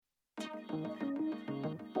This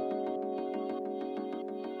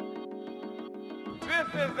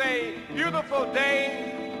is a beautiful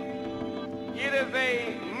day. It is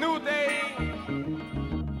a new day.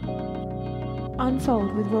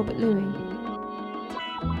 Unfold with Robert Louis.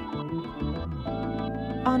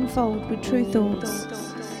 Unfold with True Thoughts.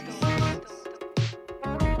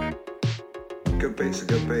 Good beat's a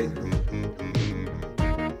good beat.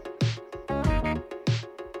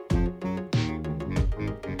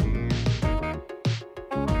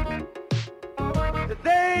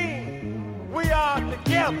 Today we are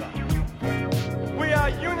together. We are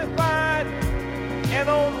unified and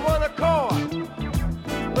on one accord.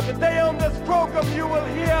 But today on this program you will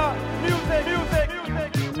hear music.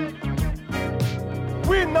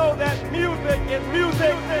 We know that music is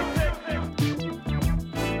music.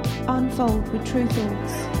 Unfold with True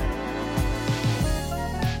Thoughts.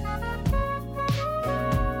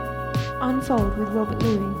 Unfold with Robert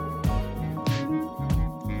Louis.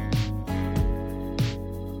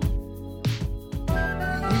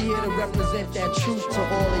 We here to represent that truth to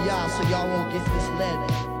all of y'all so y'all won't get misled.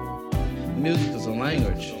 Music is a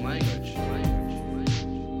language.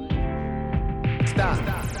 Stop.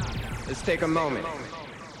 Let's take a moment.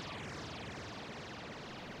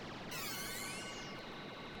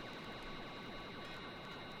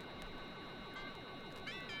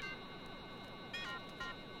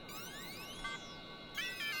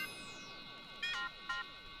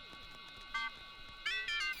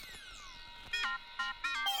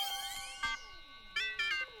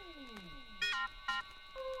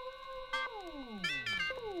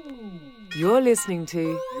 You're listening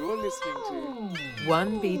to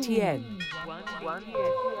 1BTN.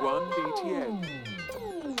 1BTN.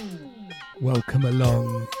 Welcome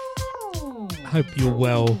along. Hope you're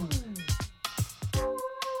well.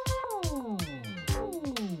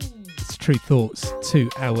 It's True Thoughts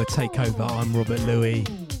 2-hour takeover. I'm Robert Louis.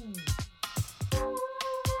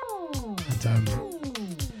 And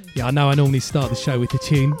I know I normally start the show with a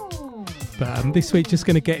tune, but this week just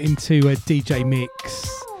going to get into a DJ mix.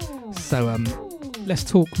 So let's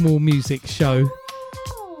talk more music show.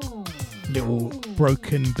 Little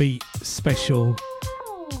broken beat special.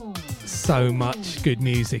 So much good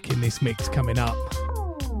music in this mix coming up.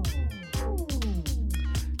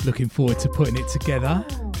 Looking forward to putting it together.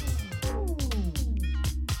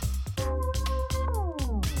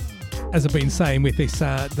 As I've been saying with this,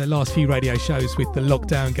 the last few radio shows with the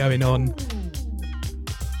lockdown going on,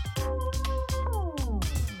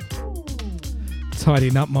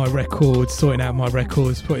 tidying up my records, sorting out my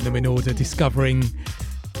records, putting them in order, discovering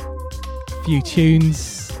a few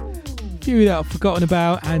tunes, a few that I've forgotten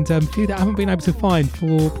about, and a few that I haven't been able to find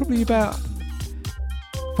for probably about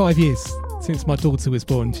 5 years since my daughter was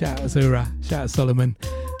born. Shout out Azura, shout out Solomon.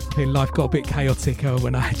 I think life got a bit chaotic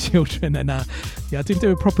when I had children, and I didn't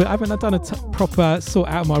do a proper. I haven't done a proper sort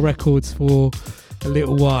out my records for a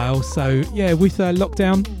little while. So yeah, with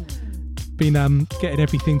lockdown, been getting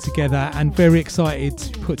everything together and very excited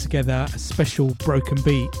to put together a special broken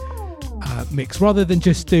beat mix. Rather than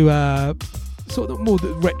just do sort of more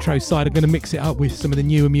the retro side, I'm going to mix it up with some of the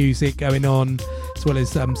newer music going on, as well as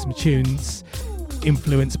some tunes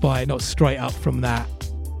influenced by it, not straight up from that.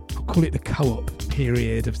 I'll call it the co-op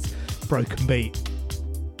period of broken beat.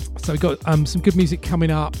 So we've got some good music coming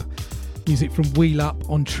up. Music from Wheel Up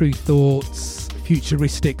on True Thoughts,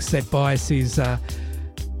 Futuristic, Said Bias's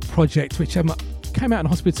project, which came out in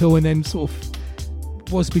hospital and then sort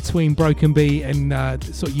of was between broken beat and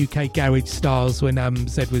sort of UK garage styles when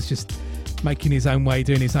Zed was just making his own way,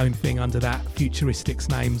 doing his own thing under that Futuristics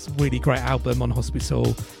names. Really great album on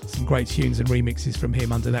Hospital, some great tunes and remixes from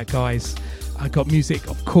him under that, guys. I got music,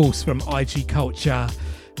 of course, from IG Culture.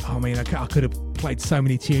 I mean, I could have played so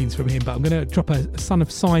many tunes from him, but I'm going to drop a Son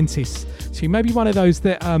of Scientists tune, maybe one of those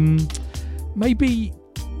that maybe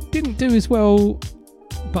didn't do as well,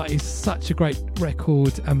 but it's such a great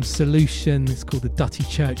record. Solution, it's called the Dutty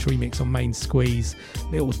Church remix on Main Squeeze.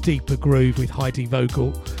 Little deeper groove with Heidi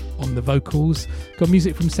Vogel on the vocals. Got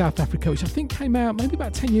music from South Africa, which I think came out maybe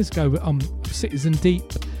about 10 years ago, Citizen Deep,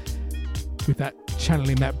 with that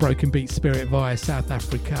channeling that broken beat spirit via South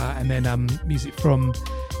Africa. And then music from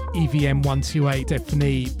EVM 128,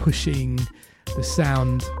 definitely pushing the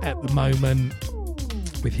sound at the moment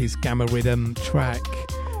with his Gamma Rhythm track.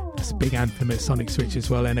 That's a big anthem at Sonic Switch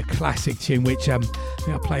as well, and a classic tune which I think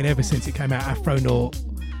I played ever since it came out, Afronaut.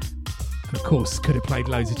 And of course could have played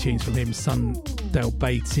loads of tunes from him, Sundale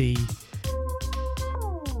Beatty,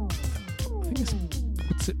 I think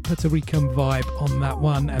it's Puerto Rican vibe on that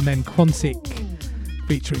one, and then Quantic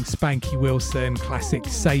featuring Spanky Wilson, classic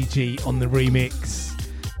Seiji on the remix.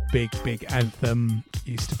 big anthem.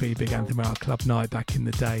 Used to be a big anthem at our club night back in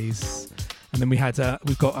the days. And then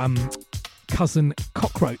we've got Cousin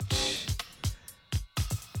Cockroach.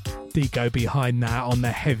 Digo behind that on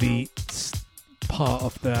the heavy part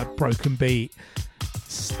of the broken beat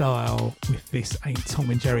style with This Ain't Tom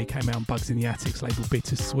and Jerry, came out on Bugs in the Attics label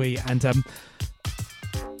Bittersweet, and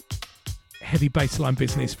heavy bassline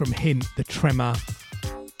business from Hint, The Tremor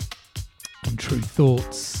on True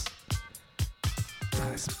Thoughts.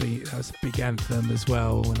 That was a big anthem as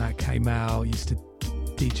well when that came out. Used to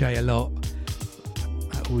DJ a lot.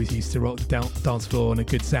 I always used to rock the dance floor on a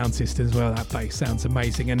good sound system as well. That bass sounds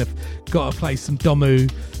amazing. And I've got to play some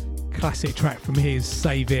Domu, classic track from his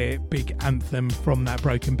Save It, big anthem from that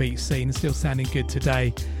broken beat scene, still sounding good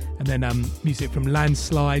today. And then music from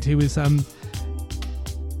Landslide, who was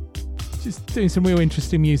just doing some real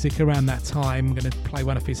interesting music around that time. I'm going to play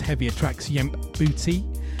one of his heavier tracks, Yemp Booty.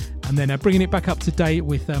 And then bringing it back up to date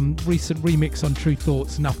with recent remix on True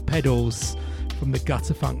Thoughts, Nuff Pedals from the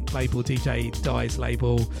Gutter Funk label, DJ Dye's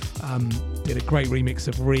label. Did a great remix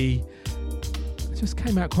of Re. It just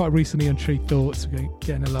came out quite recently on True Thoughts. We're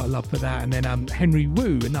getting a lot of love for that. And then Henry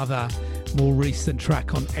Wu, another more recent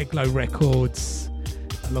track on Eglo Records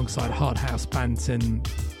alongside Hard House Banton.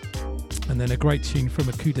 And then a great tune from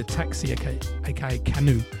Akuda Taxi, aka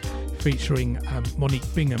Canoe, featuring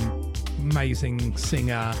Monique Bingham, amazing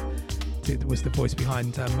singer. Was the voice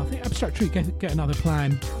behind I think Abstract Truth, Get Another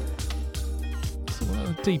Plan, sort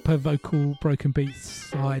of a deeper vocal broken beat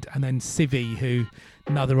side. And then Civi, who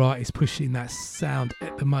another artist pushing that sound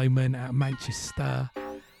at the moment out of Manchester,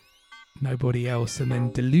 nobody else. And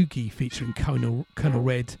then Delugi featuring Colonel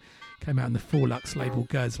Red, came out on the Four Lux label,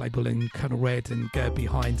 Gerd's label, and Colonel Red and Gerd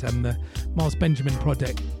behind the Miles Benjamin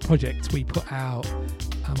project we put out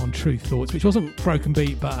on True Thoughts, which wasn't broken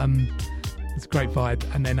beat, but it's a great vibe.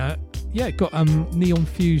 And then got Neon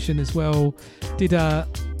Fusion as well, did a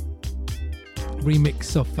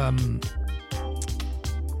remix of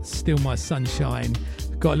Still My Sunshine.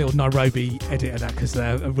 Got a little Nairobi edit of that because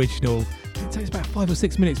the original, it takes about 5 or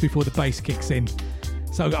 6 minutes before the bass kicks in.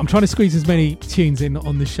 So I'm trying to squeeze as many tunes in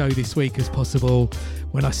on the show this week as possible.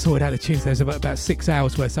 When I sorted out the tunes, there's about 6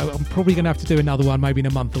 hours worth. So I'm probably going to have to do another one, maybe in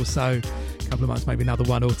a month or so, a couple of months, maybe another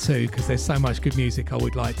one or two, because there's so much good music I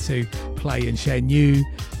would like to play and share, new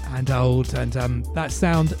and old. And that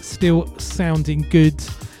sound still sounding good,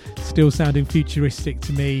 still sounding futuristic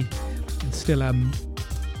to me, and still I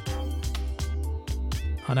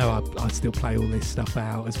know I still play all this stuff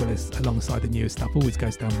out as well as alongside the newer stuff. Always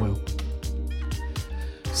goes down well.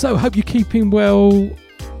 So hope you're keeping well,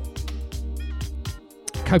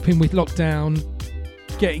 coping with lockdown,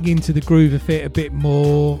 getting into the groove of it a bit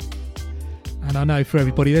more. And I know for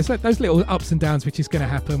everybody there's those little ups and downs which is going to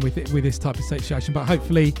happen with this type of situation, but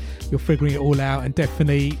hopefully you're figuring it all out. And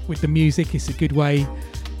definitely with the music, it's a good way,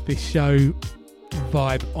 this show,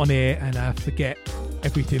 vibe on here and forget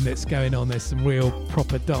everything that's going on. There's some real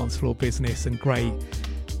proper dance floor business and great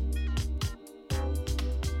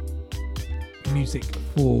music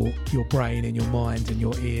for your brain and your mind and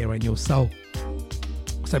your ear and your soul.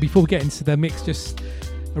 So before we get into the mix, just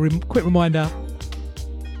a quick reminder,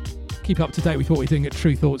 keep up to date with what we're doing at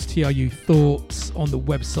True Thoughts, TRU Thoughts, on the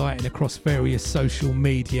website and across various social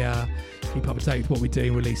media. Keep up to date with what we're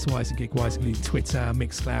doing release-wise and gig-wise, including Twitter,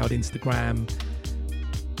 Mixcloud, Instagram,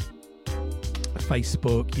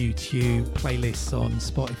 Facebook, YouTube, playlists on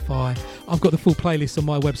Spotify. I've got the full playlist on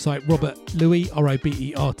my website, Robert Louis,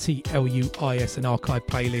 RobertLuis, an archive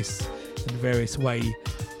playlist and various ways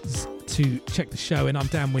to check the show. And I'm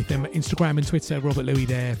down with them, Instagram and Twitter, Robert Louis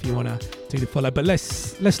there if you want to do the follow. But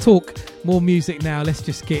let's talk more music now. Let's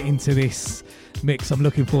just get into this mix. I'm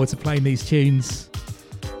looking forward to playing these tunes.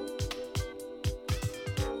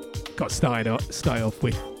 Got started off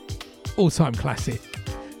with all-time classic.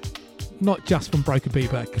 Not just from Broken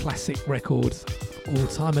Beat, but a classic record all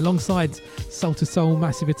time. Alongside Soul to Soul,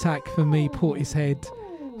 Massive Attack for me, Portishead,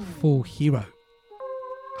 For Hero.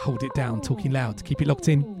 Hold it down, talking loud. Keep it locked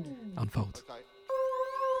in. Unfold.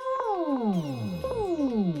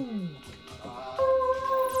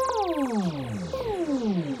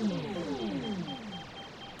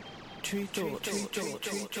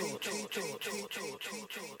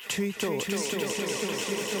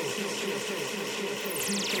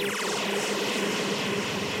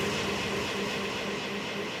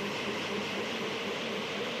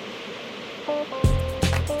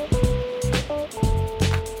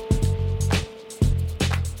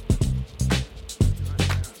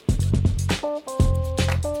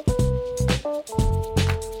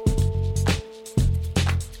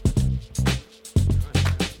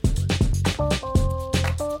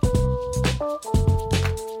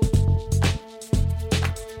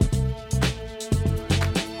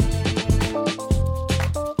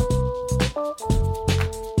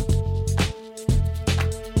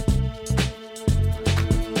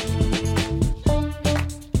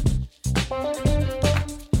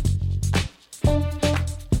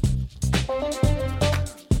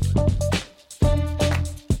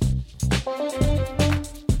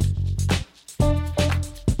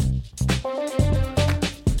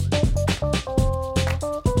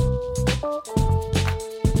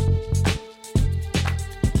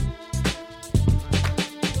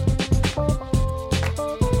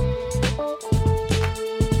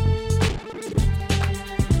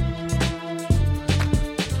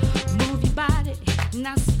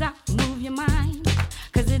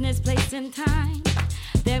 in time.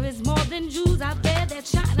 There is more than Jews out there that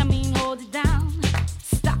shine. I mean, hold it down.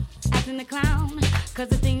 Stop acting the clown, cause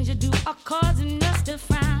the things you do are causing us to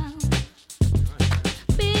frown.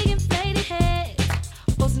 Big inflated heads,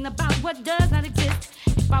 boasting about what does not exist.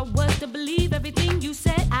 If I was to believe everything you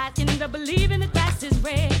said, I'd end up believing the grass is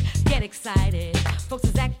red. Get excited, folks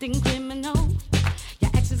is acting criminal.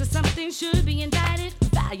 Your actions are something should be indicted.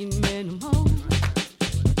 Value minimal.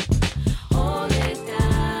 Hold it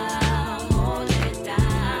down, hold it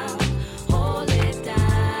down, hold it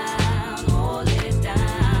down, hold it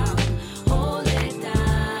down, hold it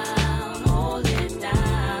down, hold it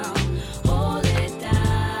down, hold it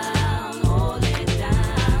down, hold it down,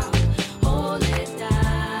 hold it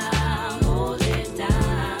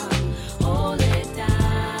down, hold it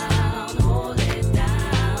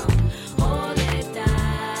down, hold it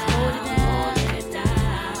down, hold it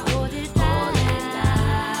down, hold it down,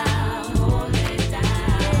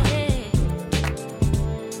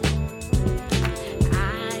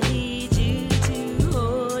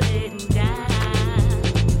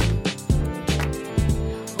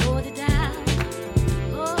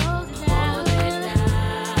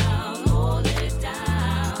 hold it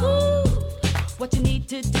down. What you need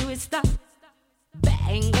to do is stop.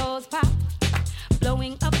 Bang goes pop.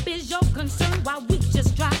 Blowing up is your concern while we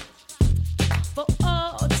just drop. For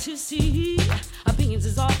all to see. Opinions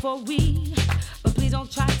is all for we. But please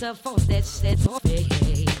don't try to force that shit on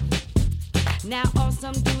me. Now all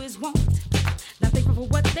some do is want. Not thankful for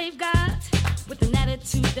what they've got. With an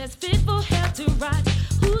attitude that's fit for hell to rot.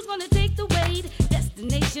 Who's gonna take the weight?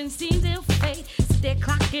 Destination seems ill fate. Sit there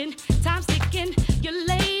clocking, time's ticking. You're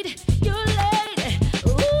late, you're late.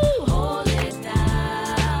 Ooh, hold it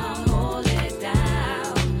down, hold it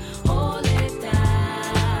down, hold it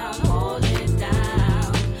down, hold it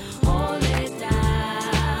down, hold it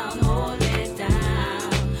down, hold it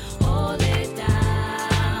down, hold it down,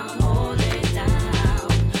 hold it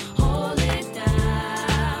down, hold it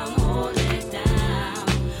down, hold it down,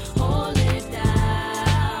 hold it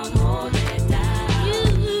down, hold it down.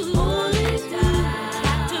 You hold it down,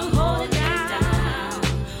 got to hold it down.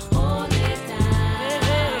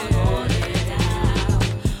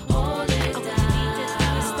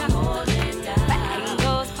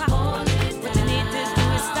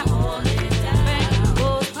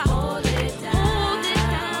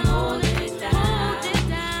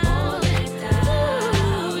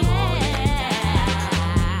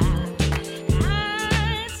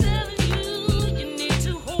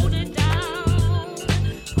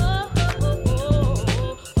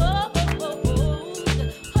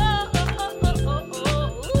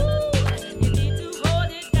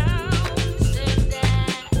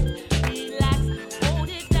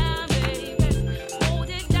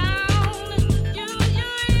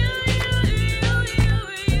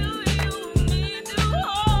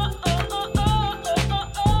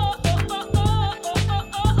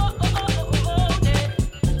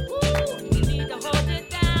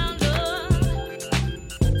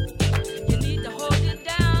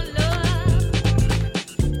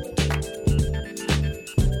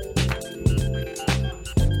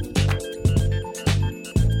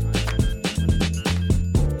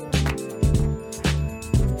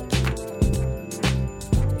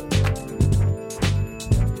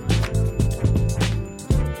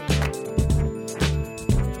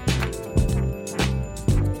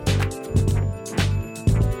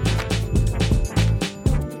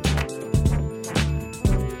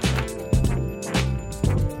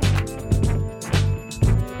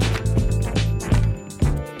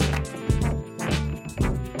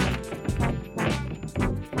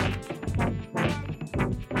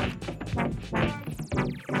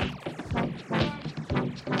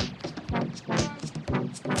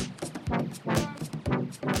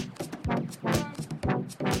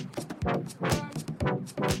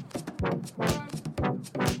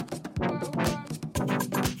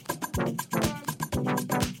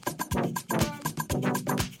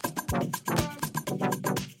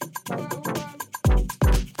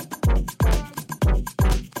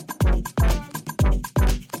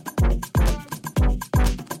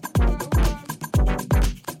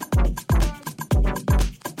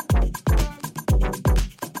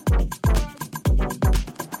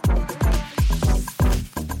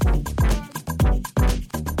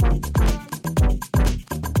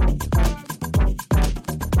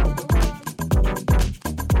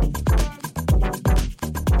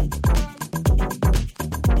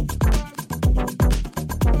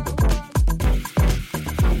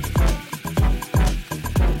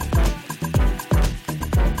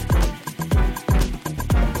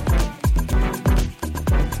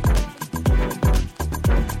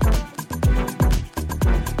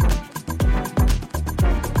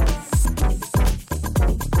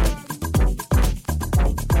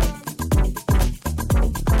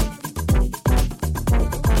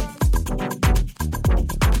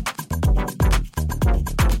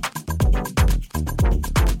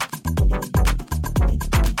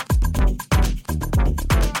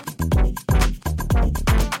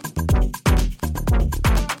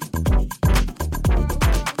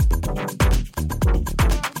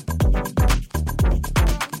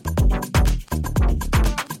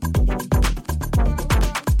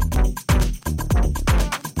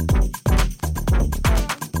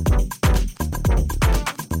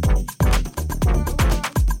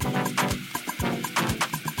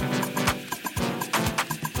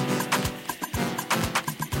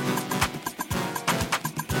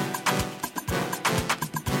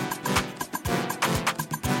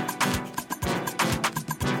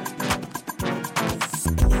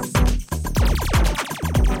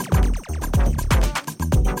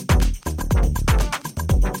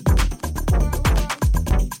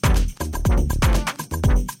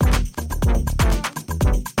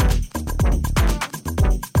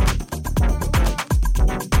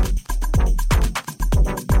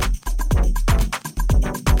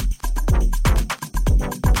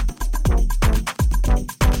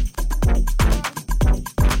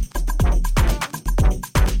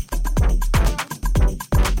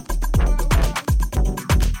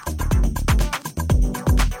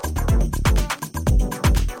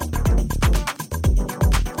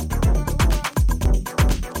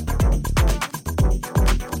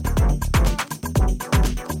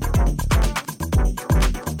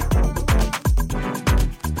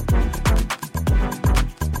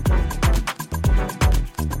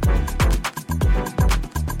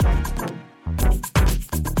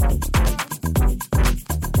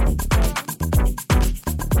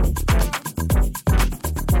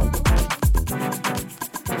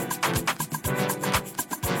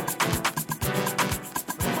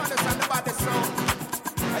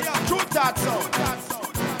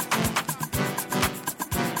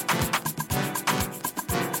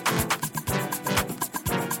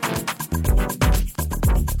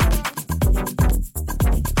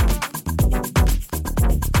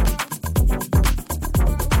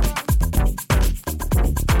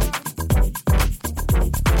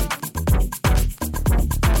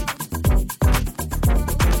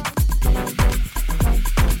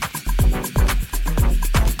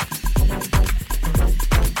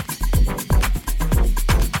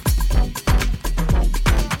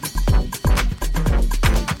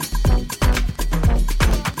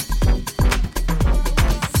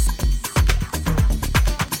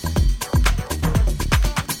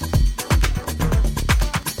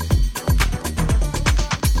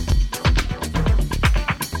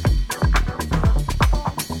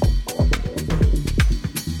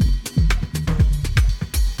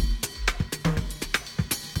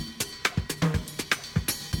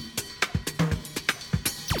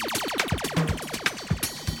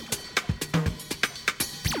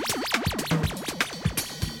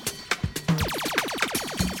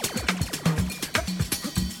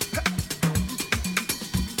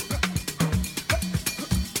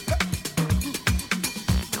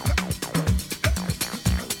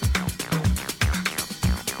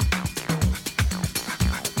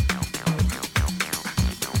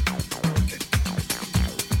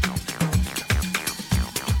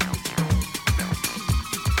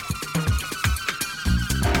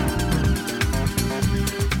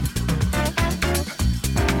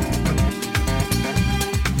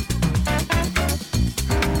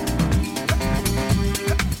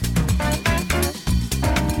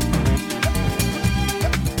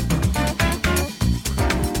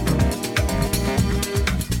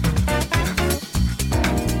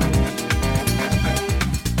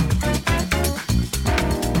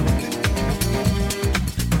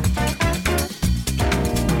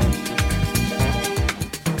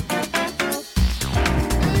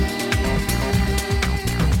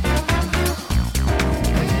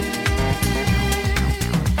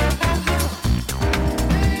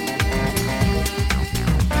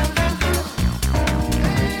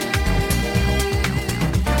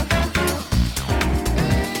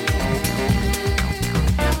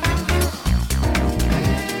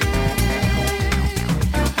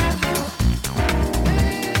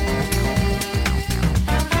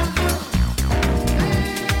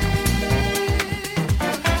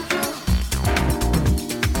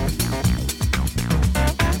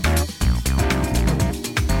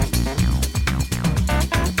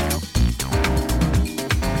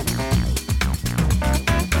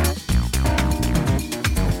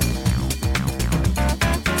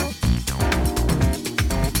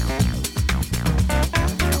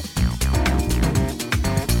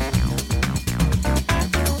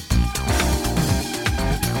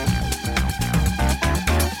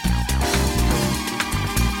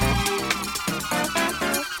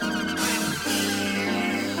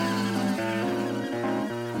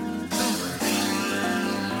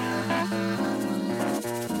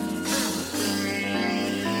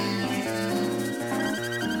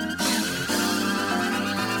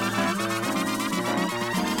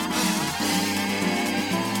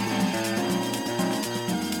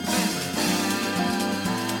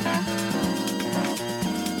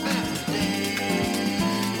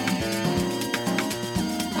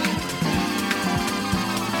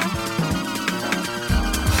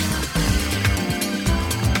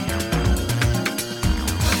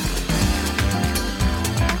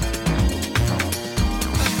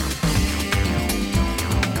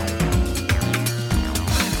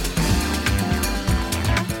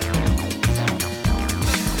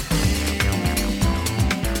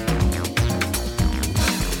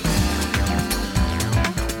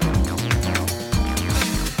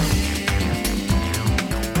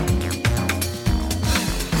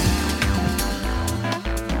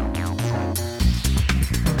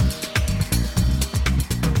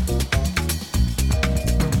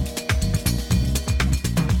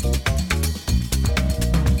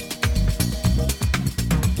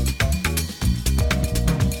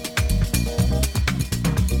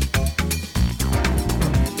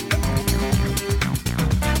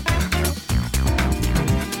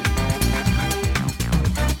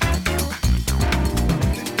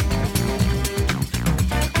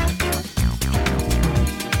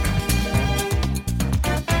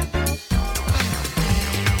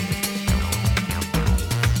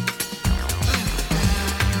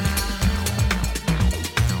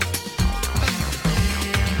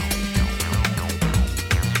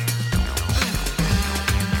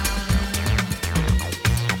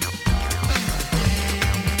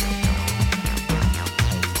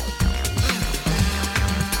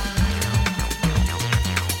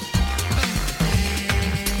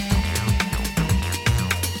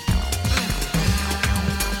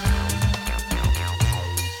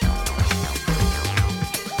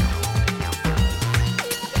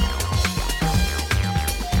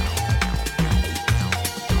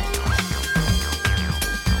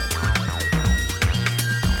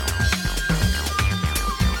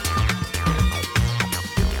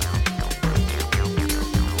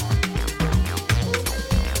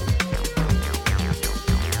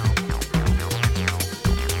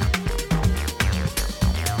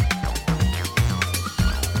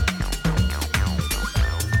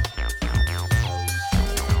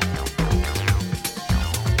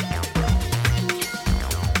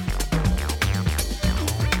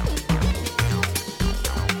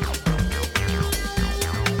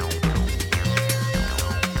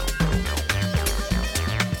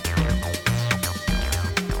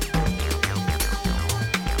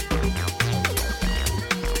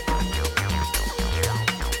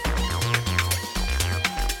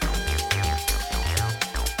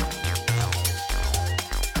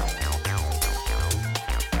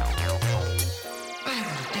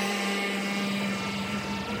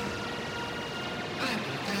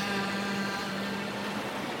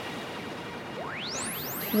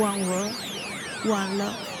 one world, one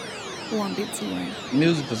love, one big world.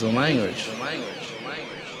 Music is a language.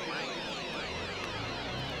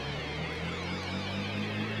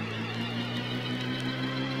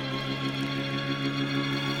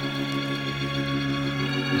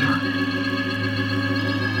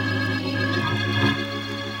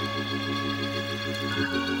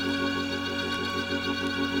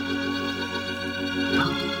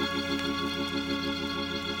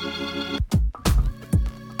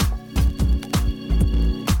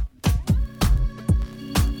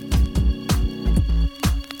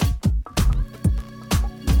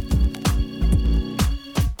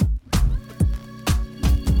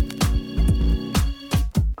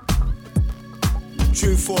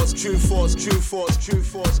 True force, true force, true force, true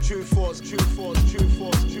force, true force, true force, true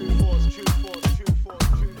force, true force, true force, true force,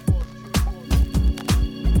 true force,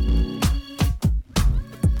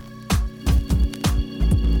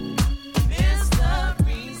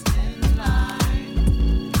 Mysteries in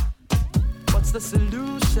life. What's the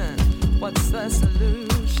solution? What's the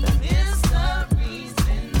solution? Mysteries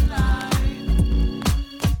in life.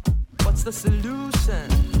 What's the solution?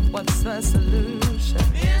 What's the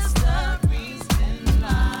solution? Mysteries in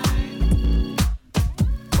life.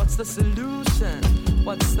 What's the solution?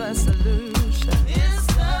 What's the solution?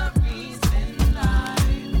 Mysteries in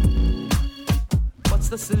life. What's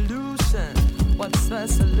the solution? What's the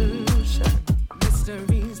solution?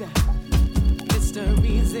 Mysteries,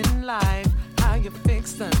 mysteries in life. How you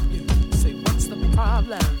fix them? You say, what's the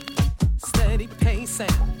problem? Steady pacing,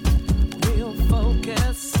 real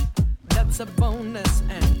focus. That's a bonus,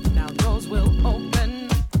 and now doors will open.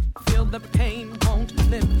 Feel the pain, won't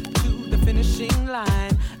limp to the finishing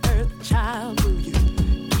line. Earth child, will you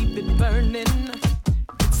keep it burning?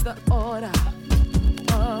 It's the order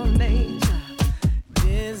of nature,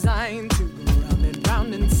 designed to run and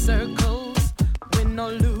round in circles. Win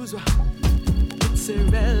or lose, it's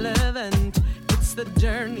irrelevant. It's the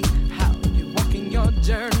journey, how you walking your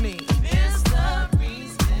journey.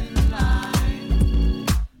 Mysteries in life.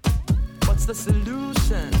 What's the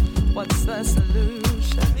solution? What's the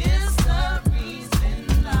solution? Mysteries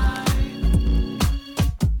in life.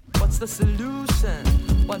 What's the solution?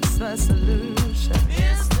 What's the solution?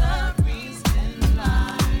 Mysteries in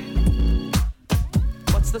life.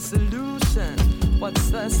 What's the solution? What's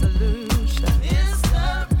the solution?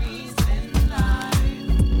 Mysteries in life.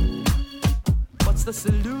 What's the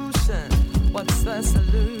solution? What's the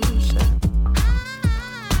solution?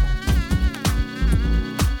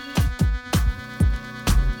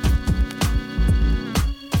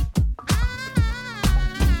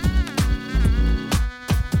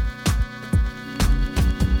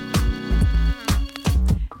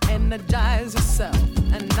 Energize yourself,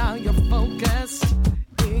 and now you're focused.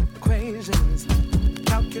 Equations,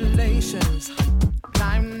 calculations.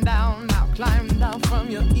 Climb down now, climb down from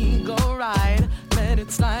your ego ride. Let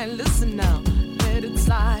it slide, listen now, let it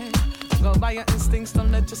slide. Go by your instincts,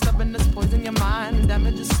 don't let your stubbornness poison your mind and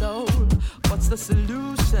damage your soul. What's the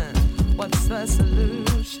solution? What's the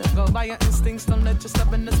solution? Go by your instincts, don't let your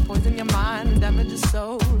stubbornness poison your mind and damage your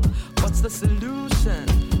soul. What's the solution?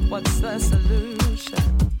 What's the solution?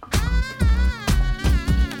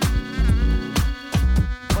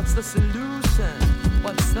 What's the solution?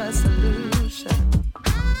 What's the solution?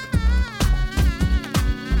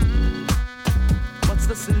 What's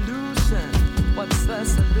the solution? What's the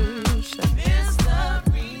solution?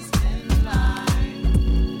 Mysteries in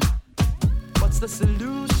life. What's the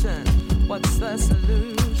solution? What's the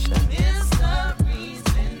solution? Mysteries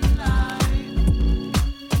in life.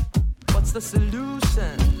 What's the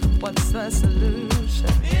solution? What's the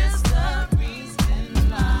solution? Mysteries in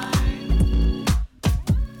life.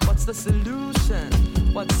 What's the solution?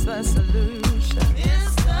 What's the solution?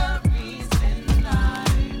 Mysteries in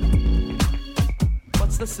life.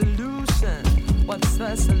 What's the solution? What's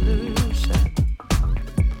the solution? What's the solution?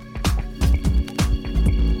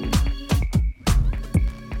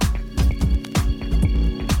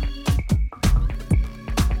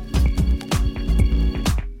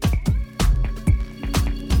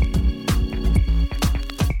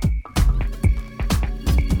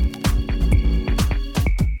 What's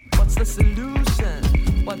the solution?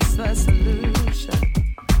 What's the solution?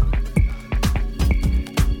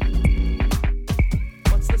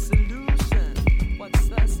 What's the solution?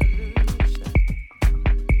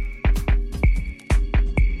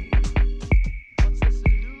 What's the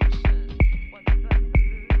solution?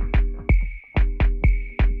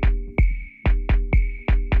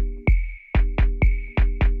 What's the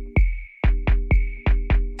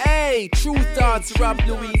Hey, True Thoughts, Rob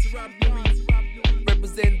Louis.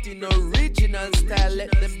 representing original style.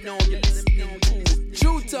 Let them know you're listening to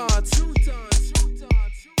True Thoughts.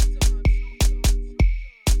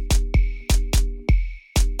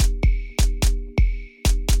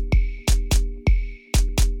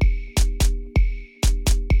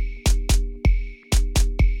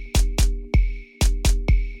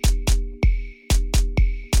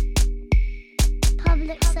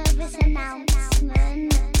 Public service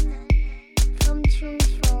announcement from True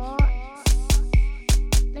Thoughts.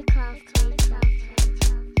 Look after each other.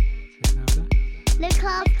 Look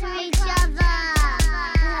after each other.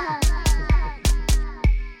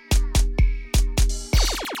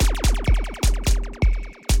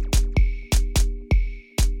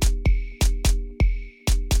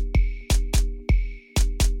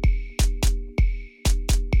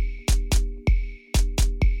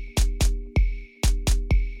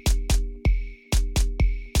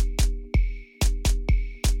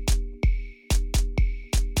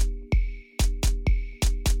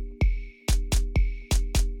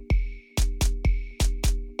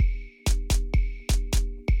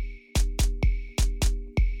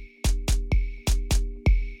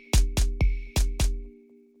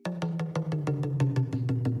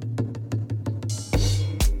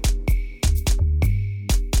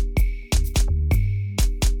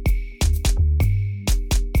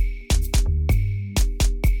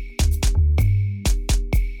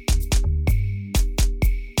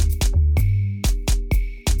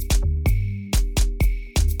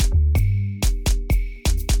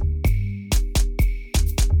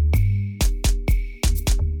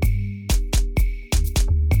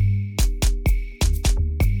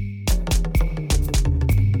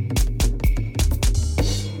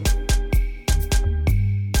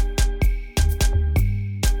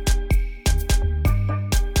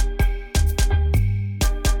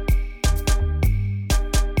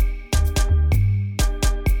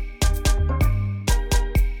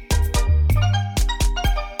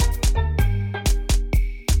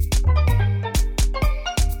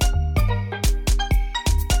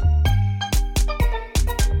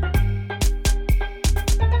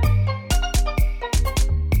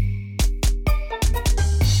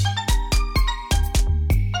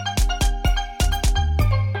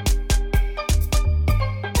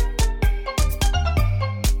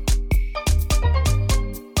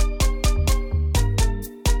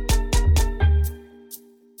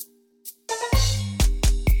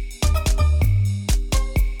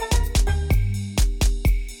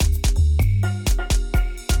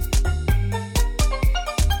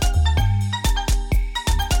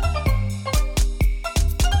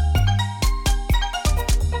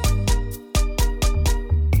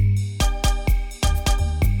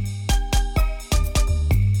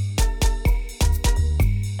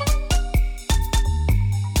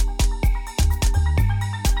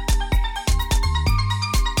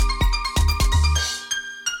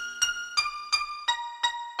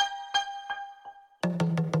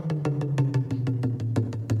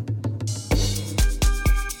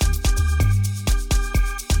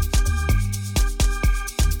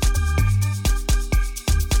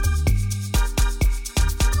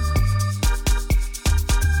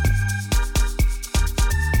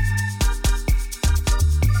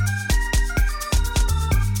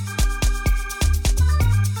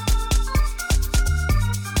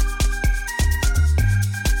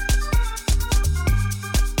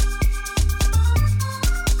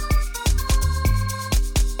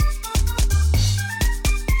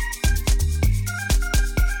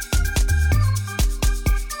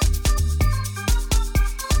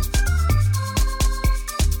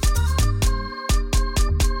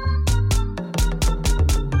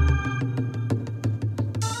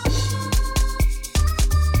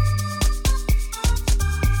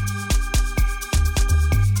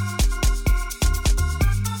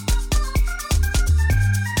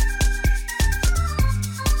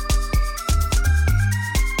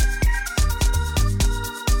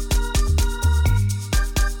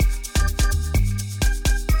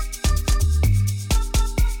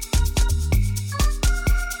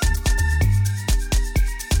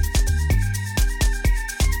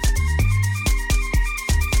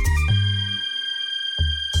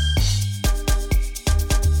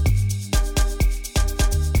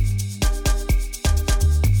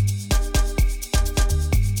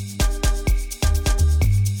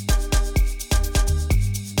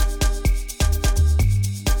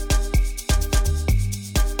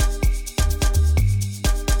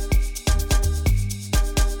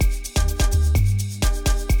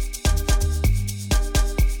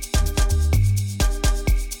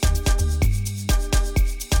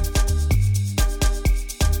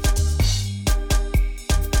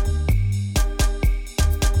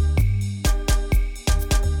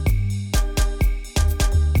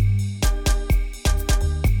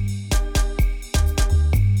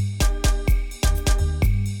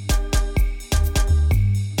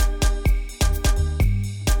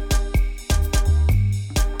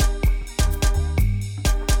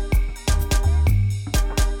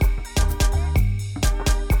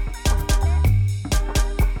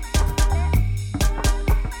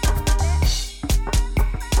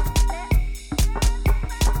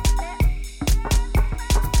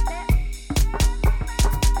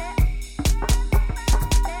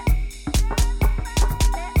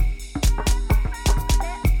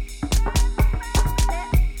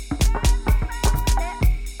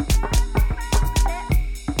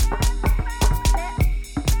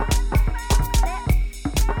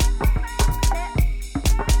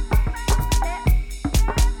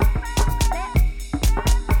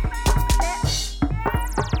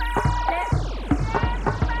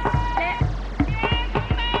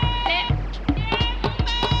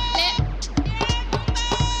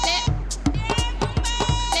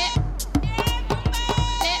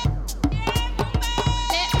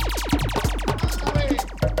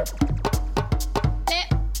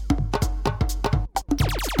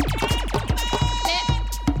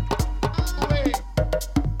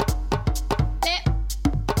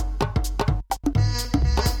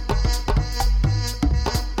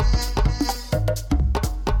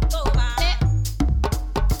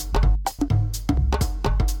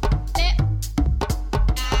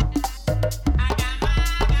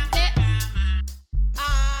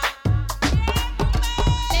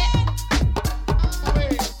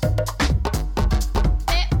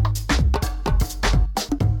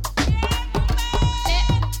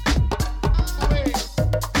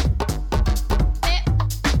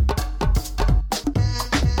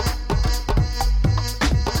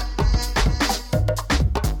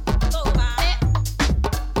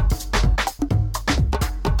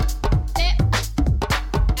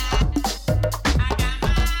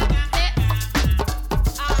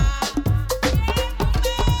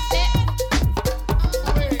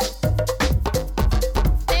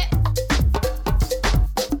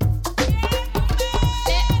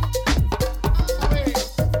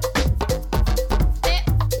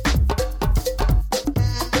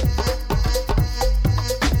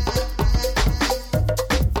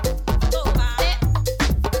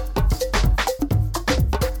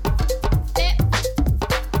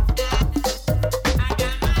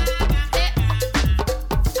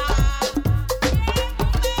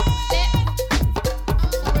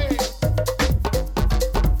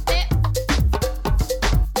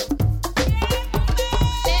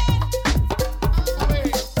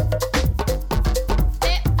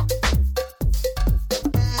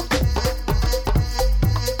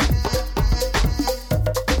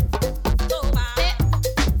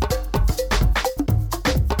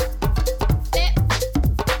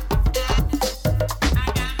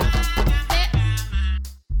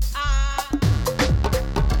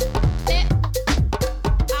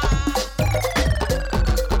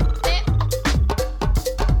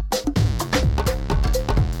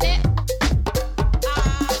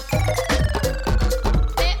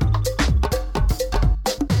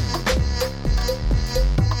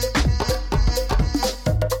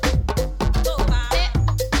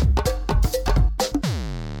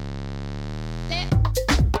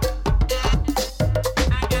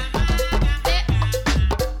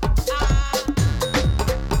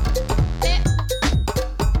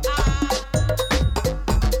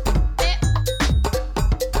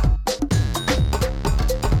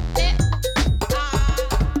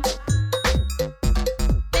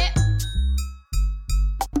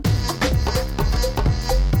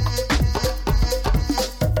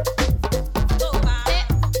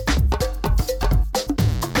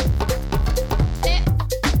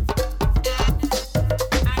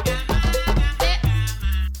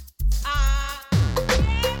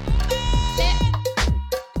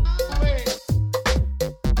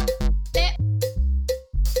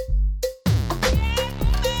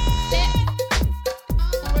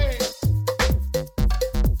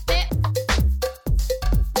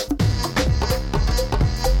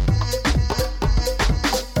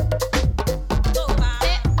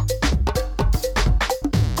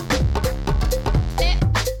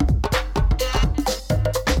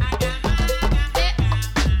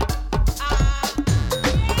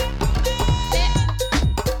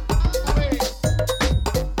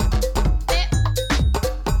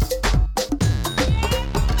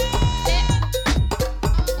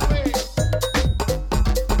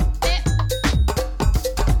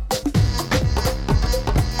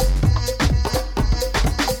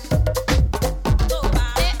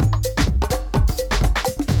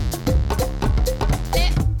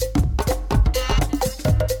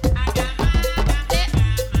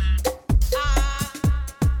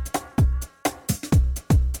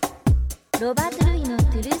 ロバート・ルイのト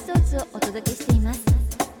ゥルーソーツをお届けしています。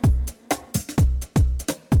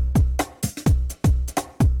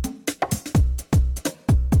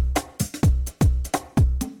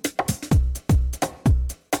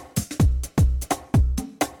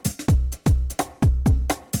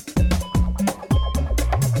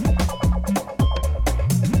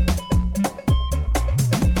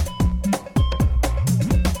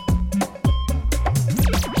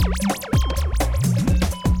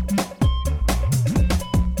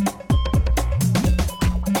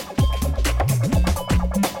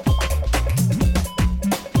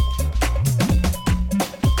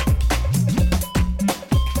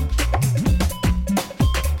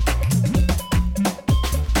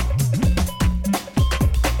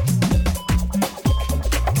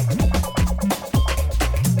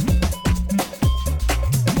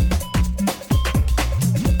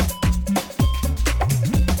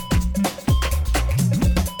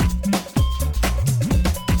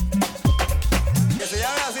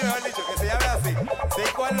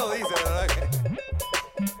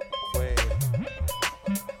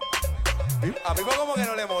A Pipo como que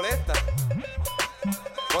no le molesta.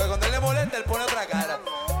 Porque cuando él le molesta, él pone otra cara.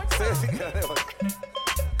 Sí, que no le molesta.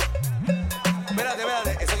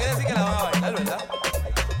 Espérate. Eso quiere decir que la van a bailar, ¿verdad?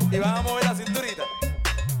 Y van a mover la cinturita.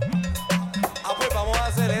 Ah, pues vamos a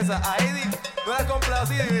hacer esa. A Eddie no la has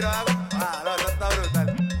complacido y mira, no, eso está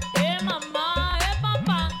brutal. Mamá,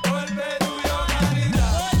 papá. Golpe tuyo, calita.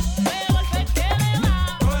 Golpe que le va.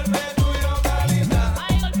 Golpe tuyo, calita.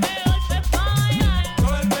 Ay, golpe, falla.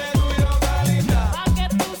 Golpe tuyo, calita. Pa' que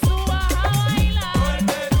tú subas a bailar.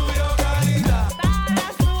 Golpe tuyo, calita. Tara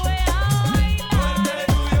sube a bailar. Golpe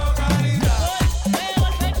tuyo, calita.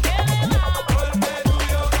 Golpe que le va. Golpe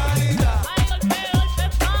tuyo, calita. Ay, golpe,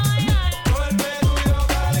 falla. Golpe tuyo,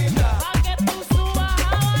 calita. Pa' que tú subas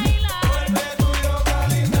a bailar. Golpe tuyo, calita.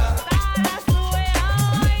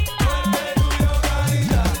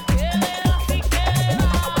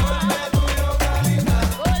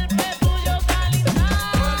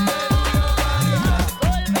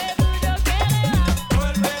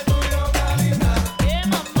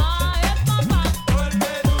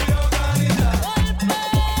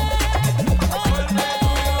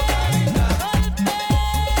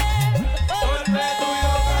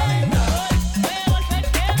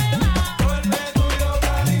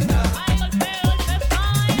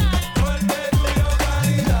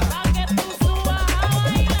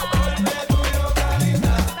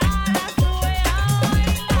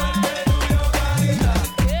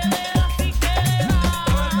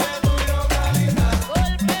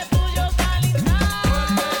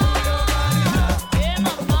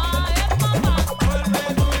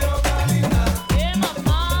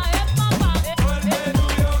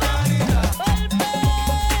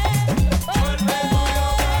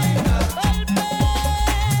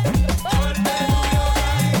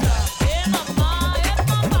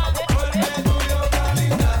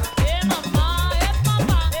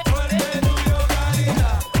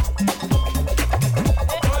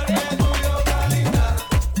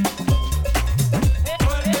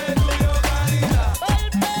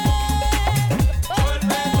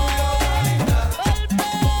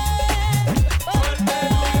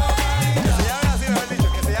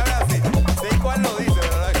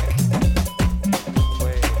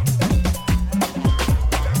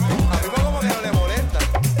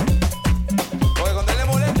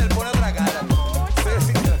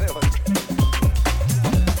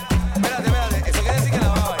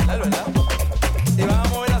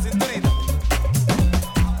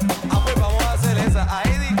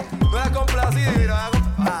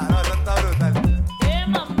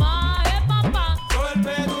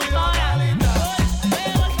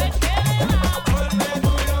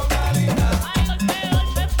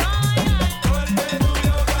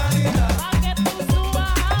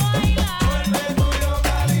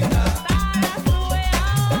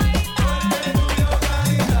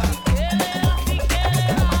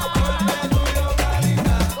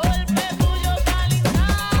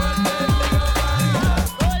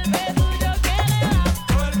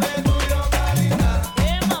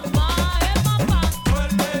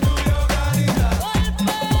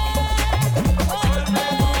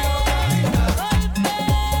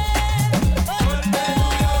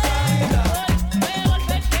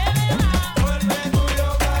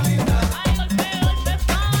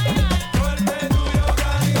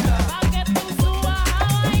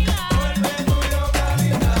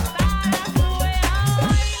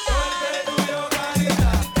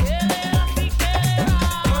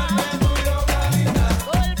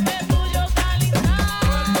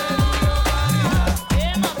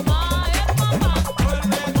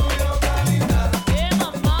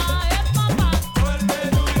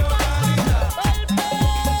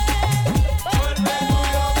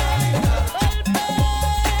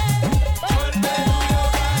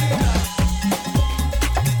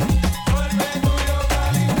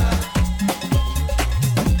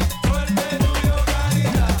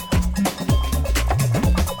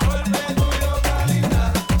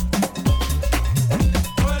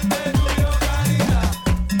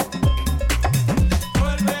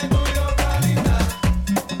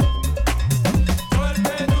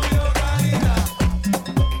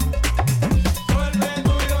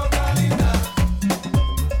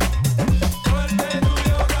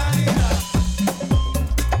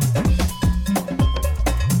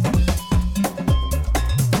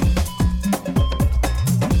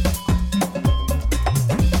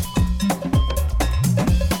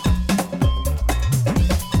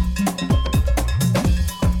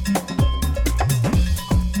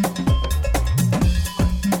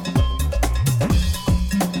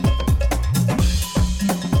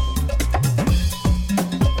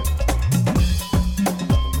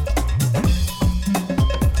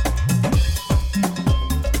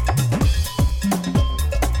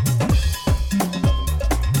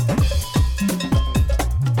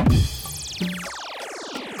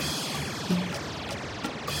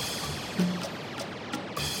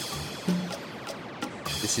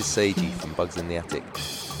 This is Seiji from Bugs in the Attic.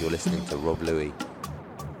 You're listening to Rob Louis.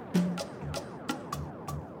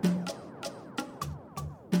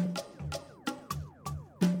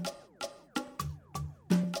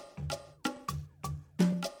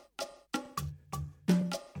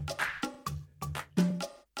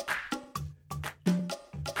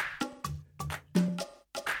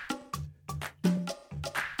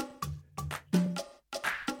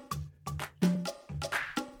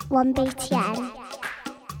 One BTN.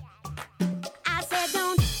 I said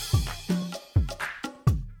don't.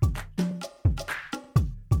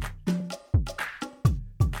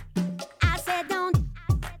 I said don't.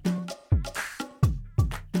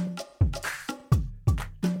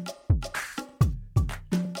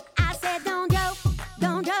 I said don't joke,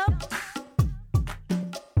 don't joke.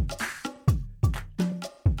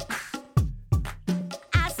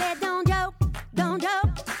 I said don't joke, don't joke.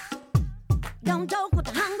 Don't joke with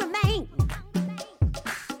the hungry man.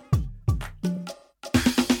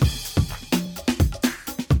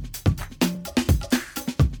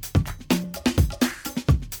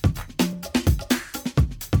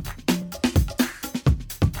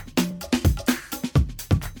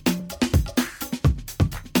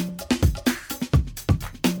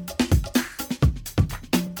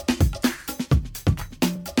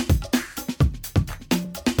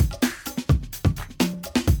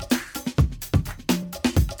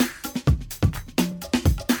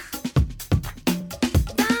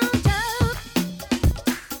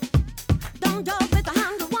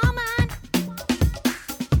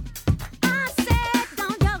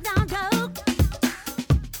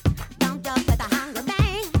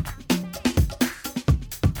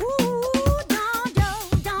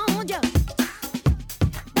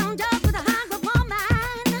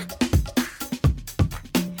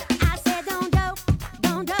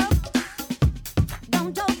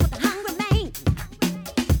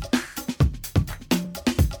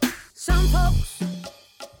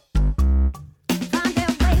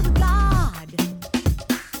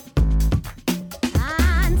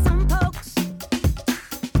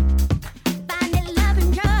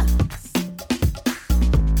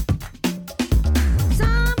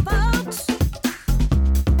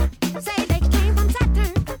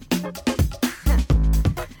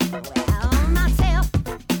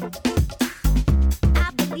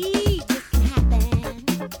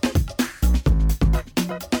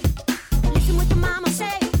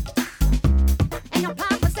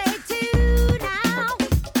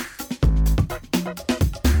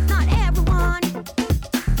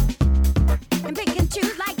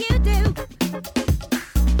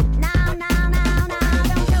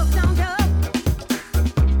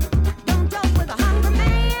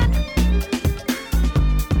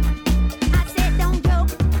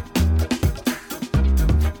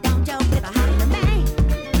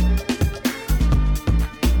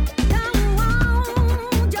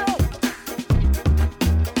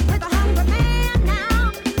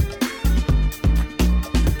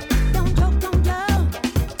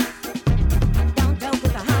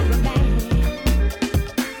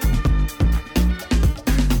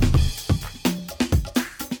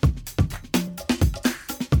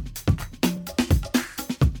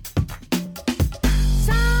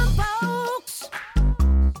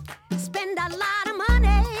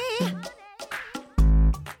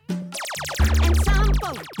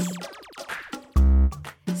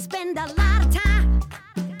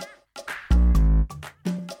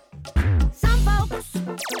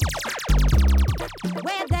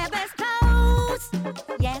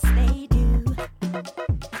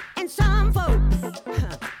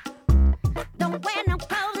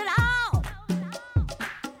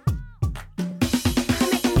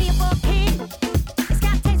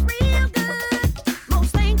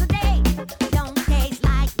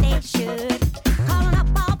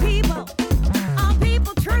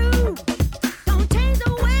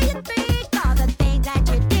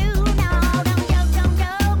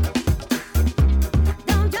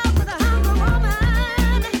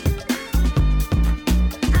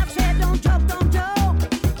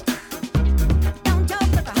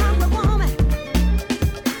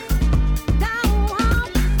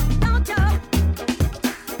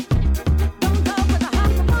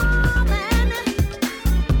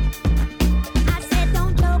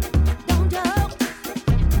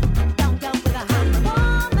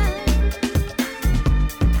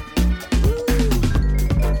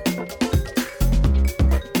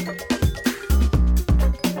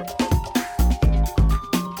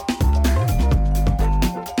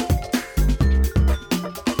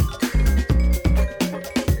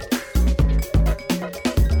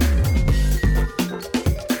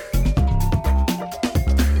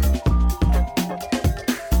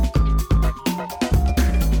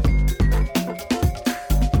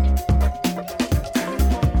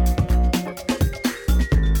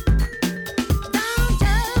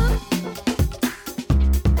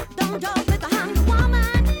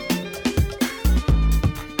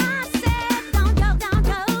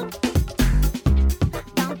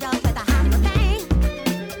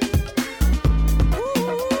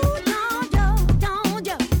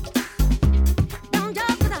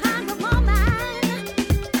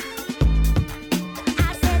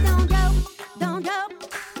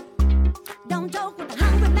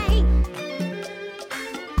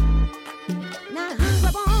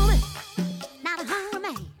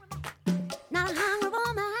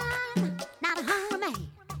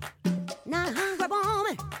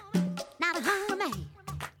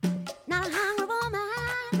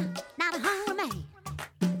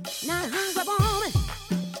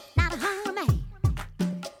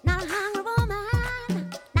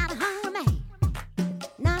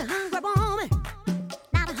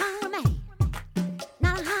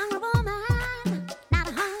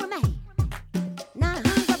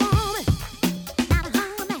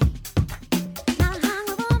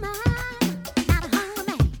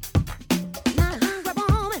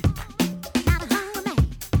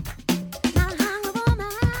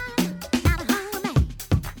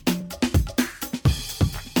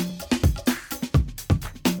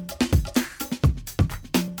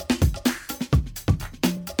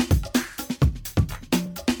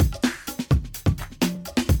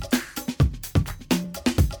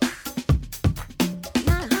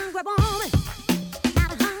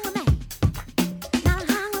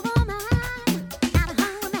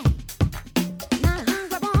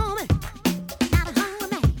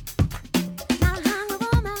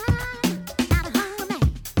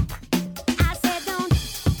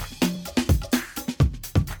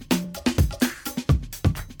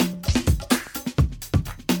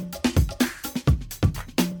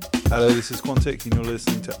 Hello, this is Quantic and you're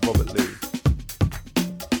listening to Robert Lee.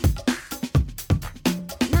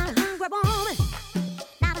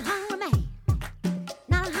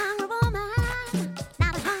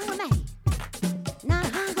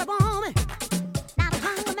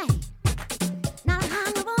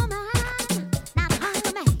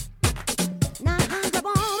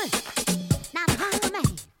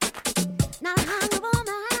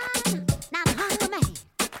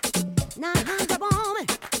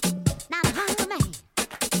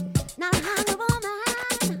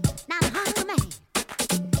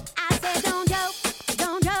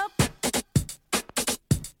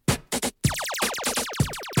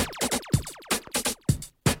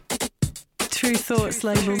 True Thoughts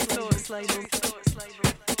label. True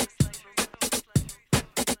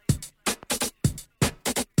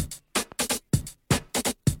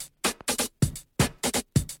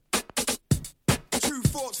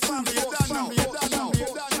Thoughts family, you don't know.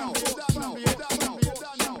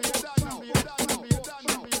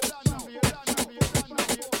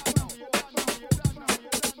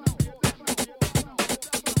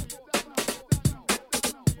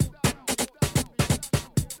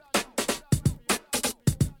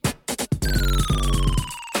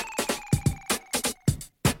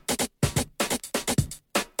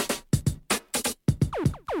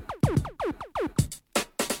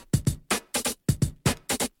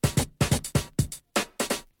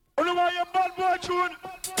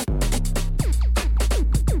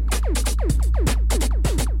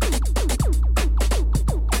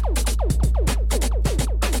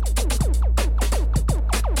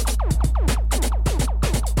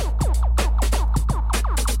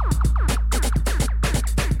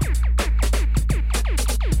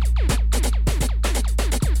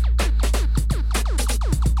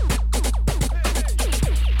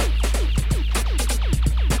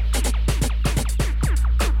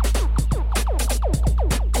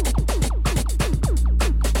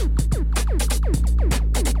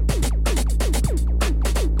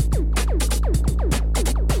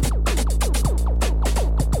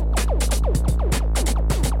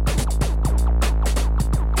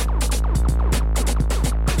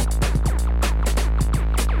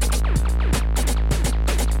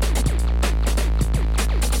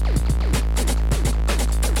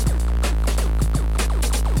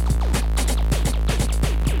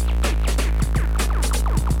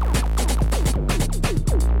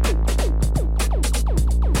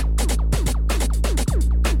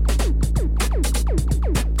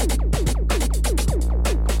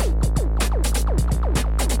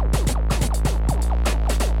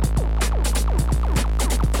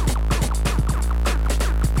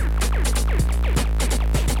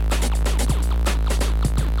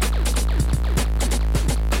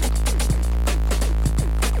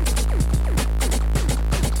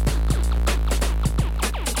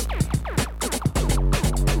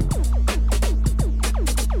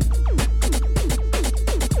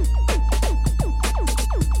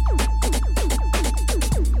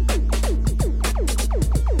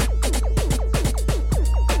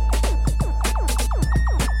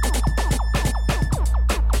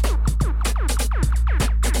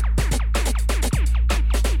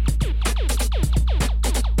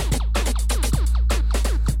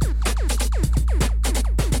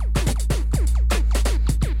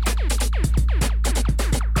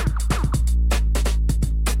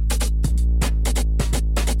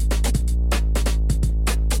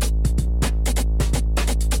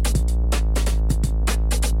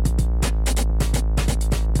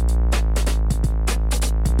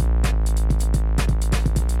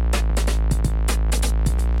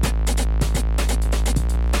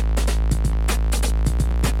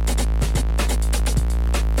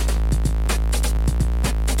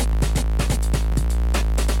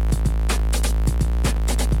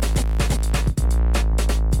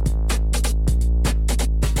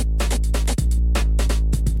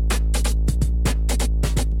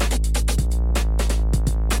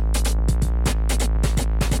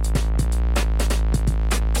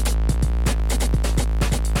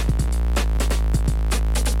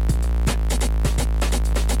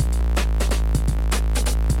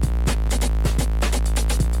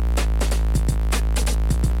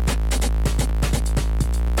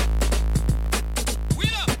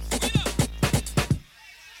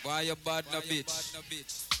 Why you bad no bitch?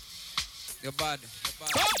 You bad.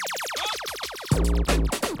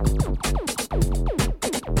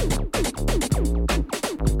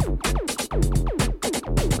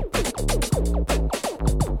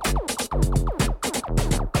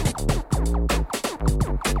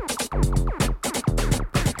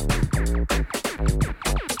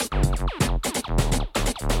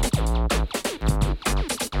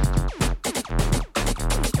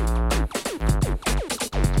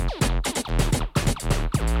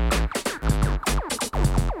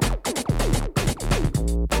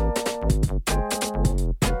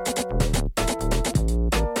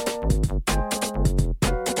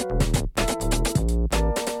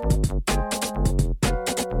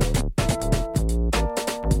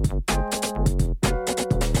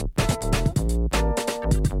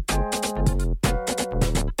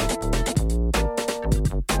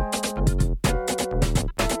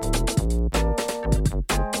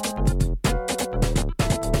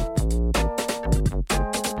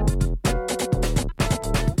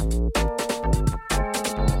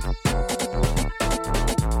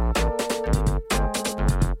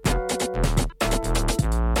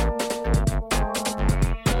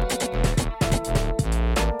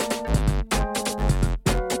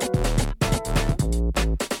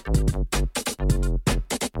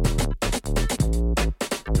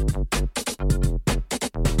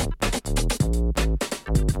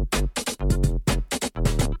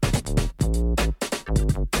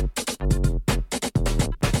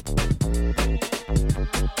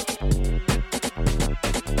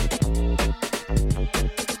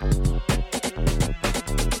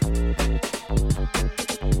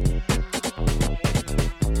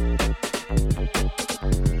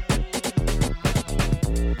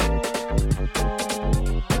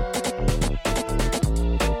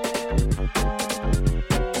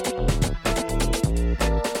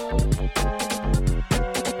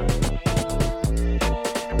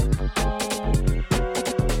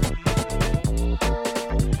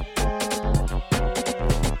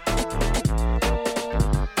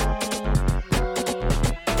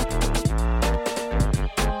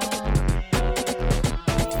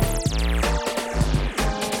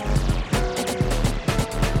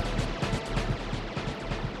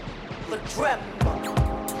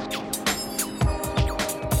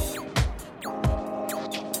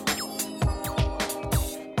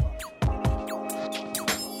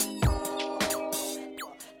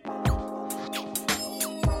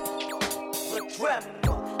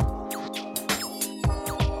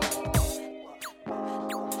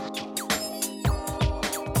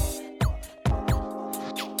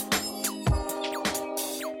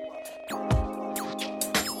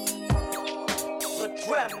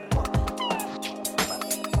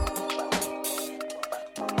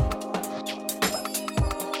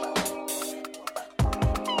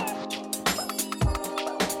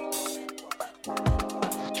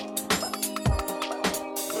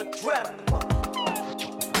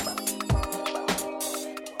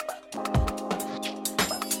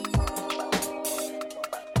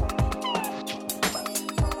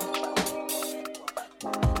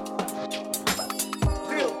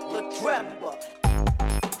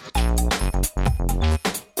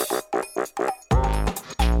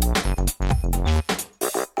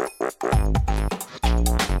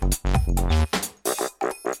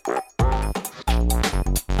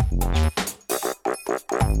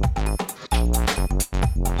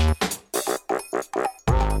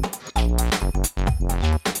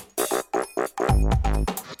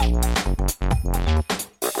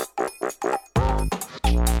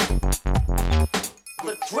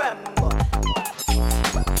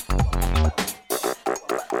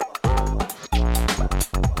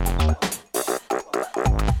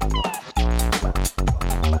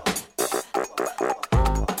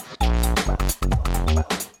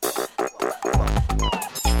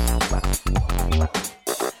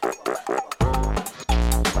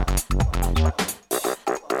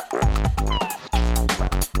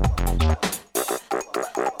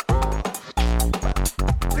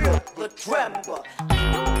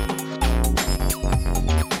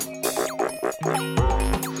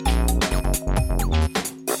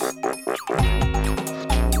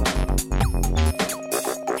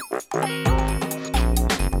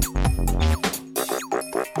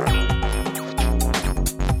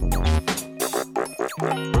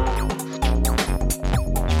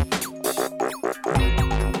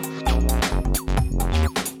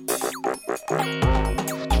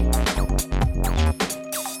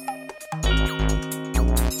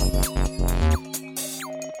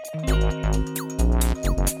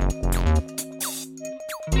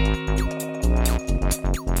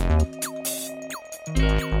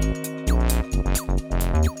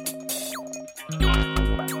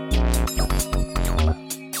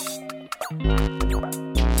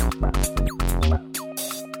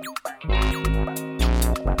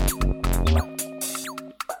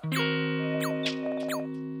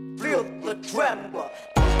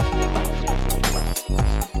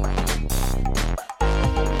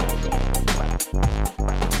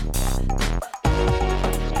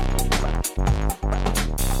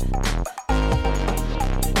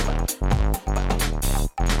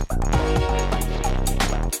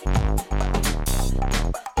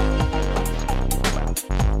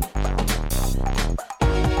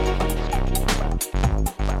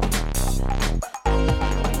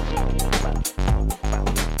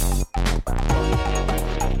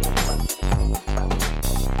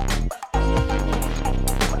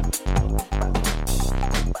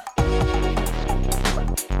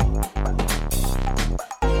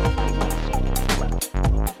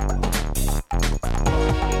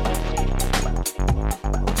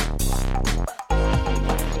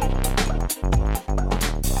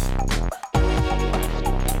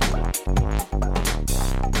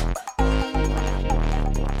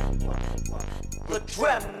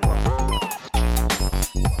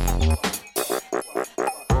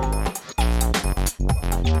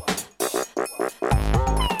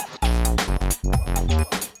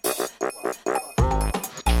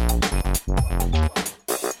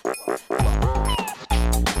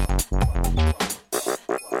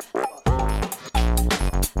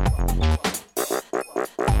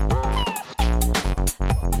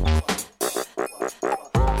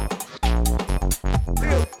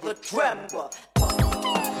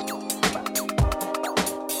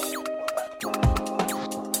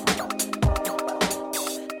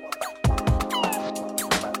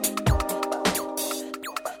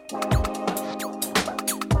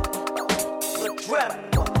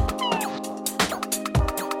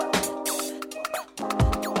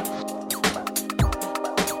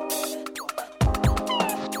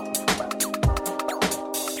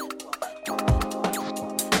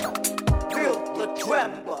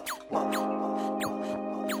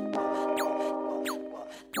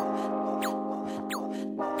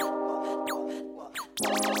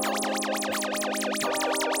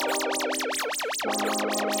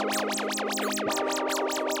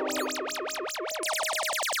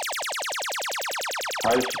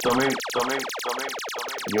 Hi, this is Tommy.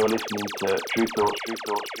 You're listening to True Thoughts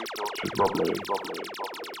with Rob Lee.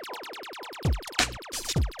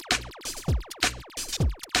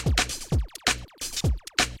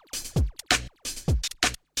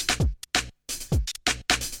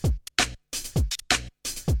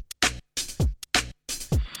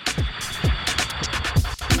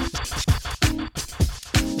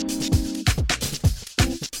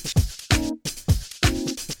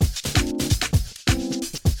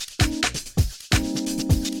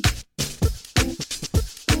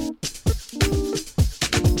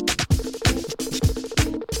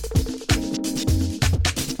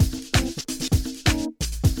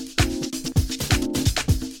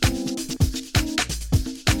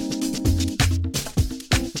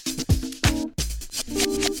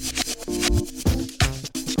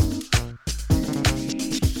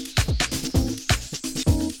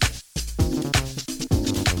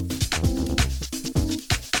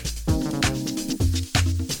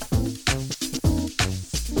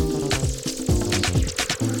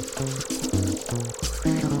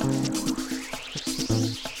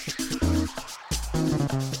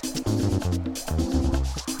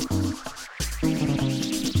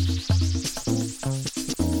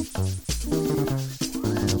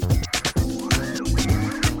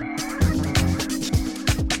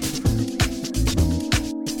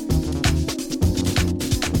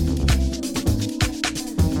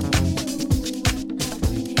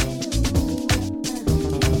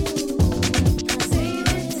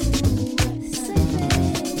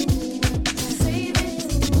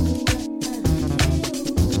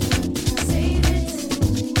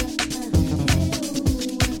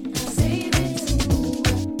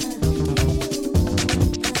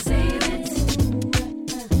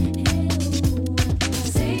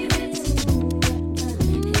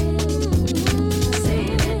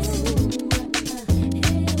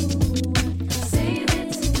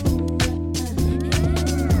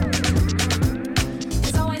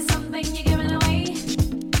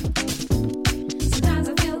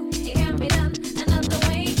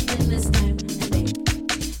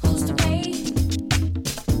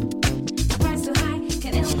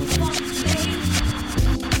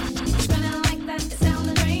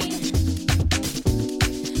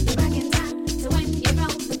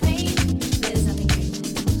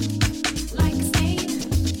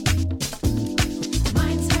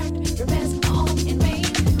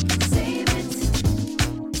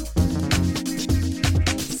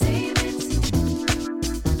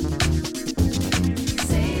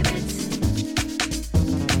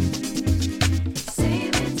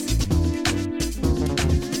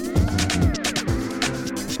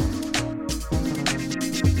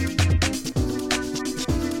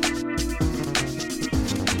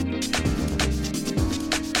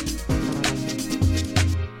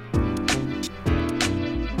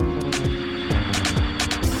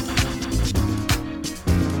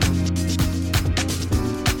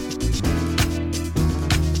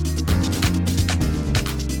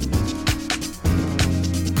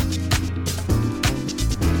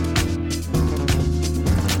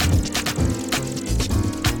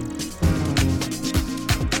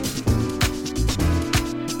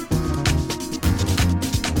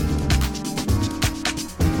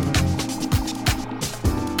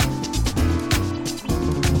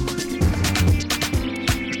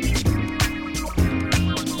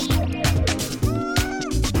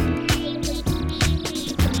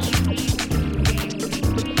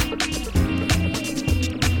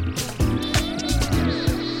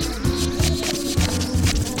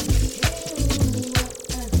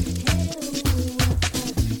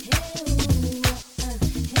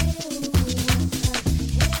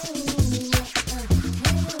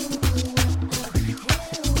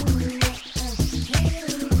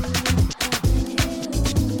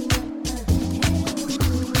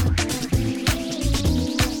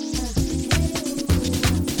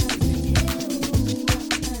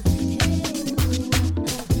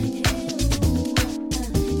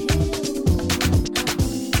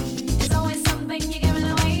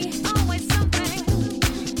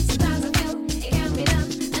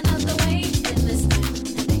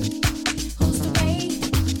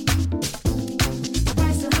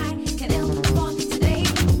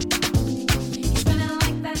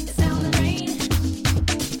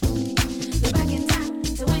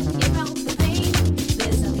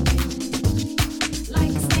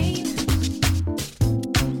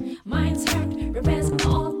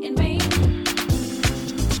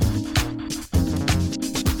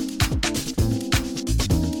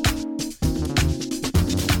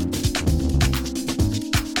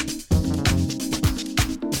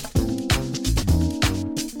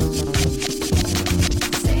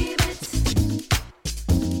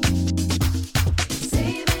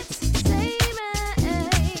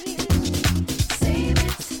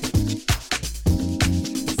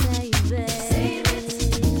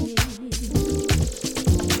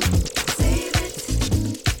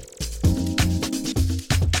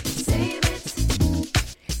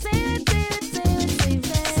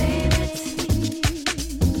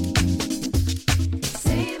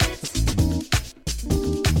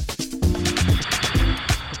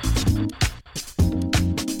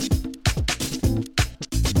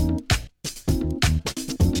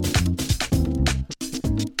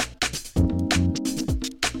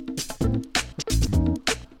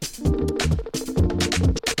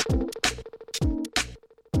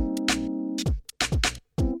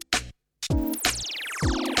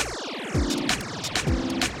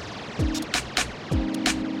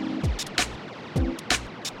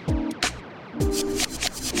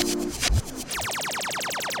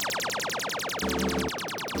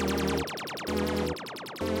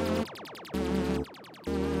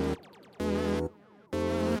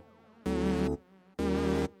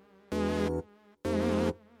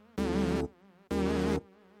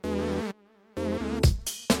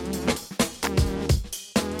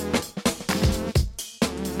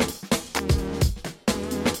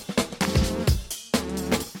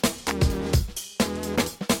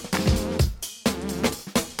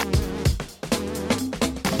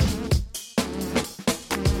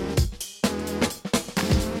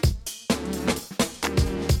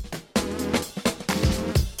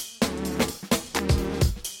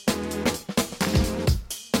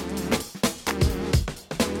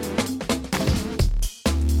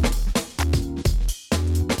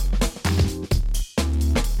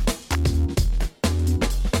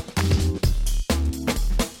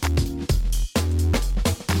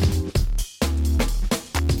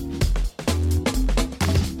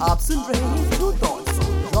 tuned रहे हैं True Thoughts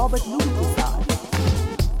Robert Louis के साथ।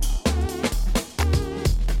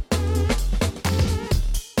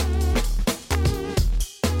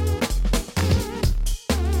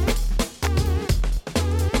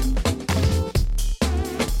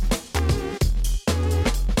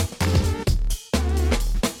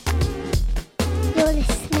 You're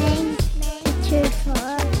listening to True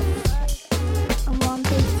Thoughts on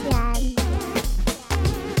 1BTN.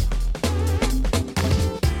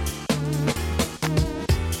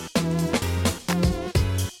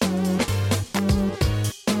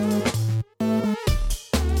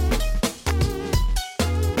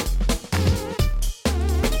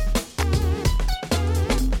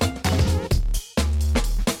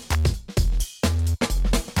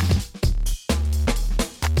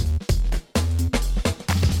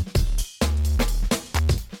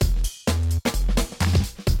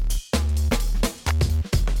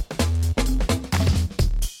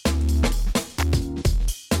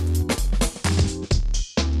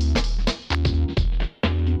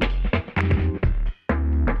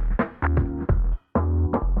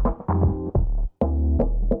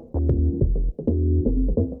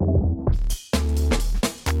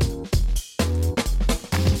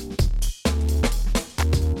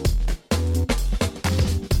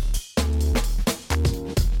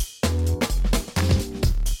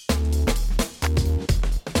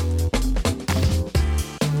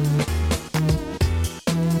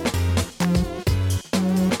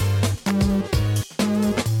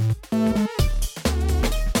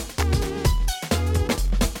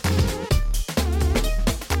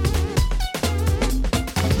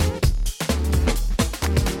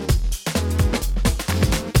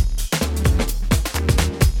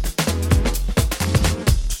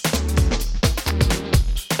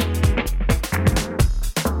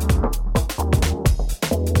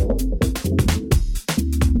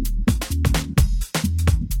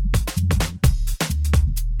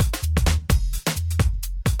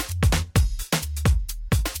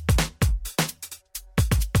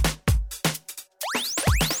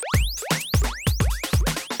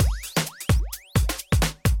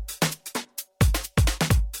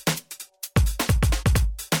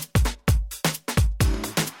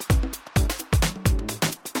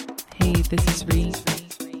 Hey, this is Ree.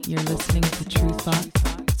 You're listening to True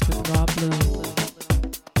Thoughts with Rob Louie.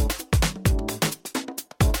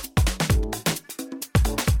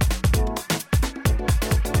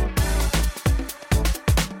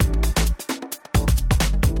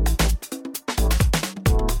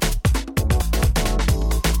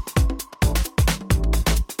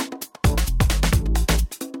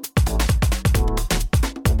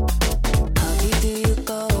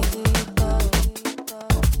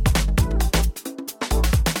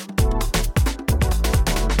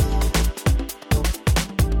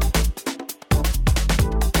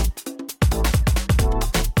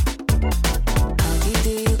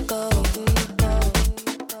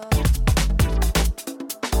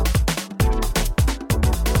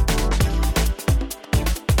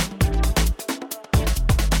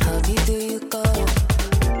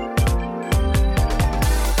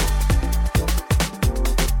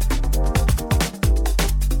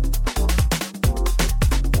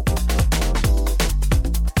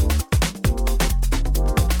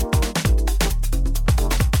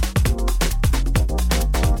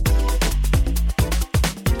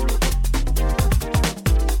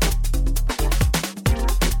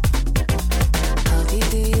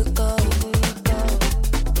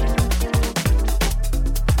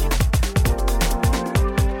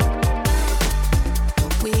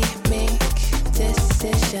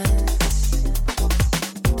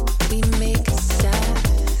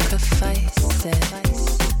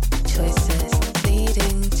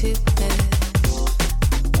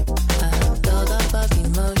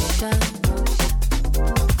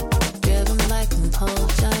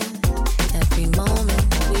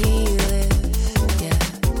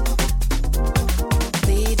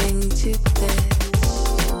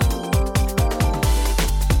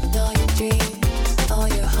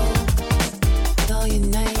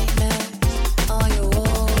 All your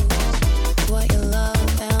woes, what you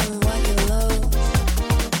love and what you lose.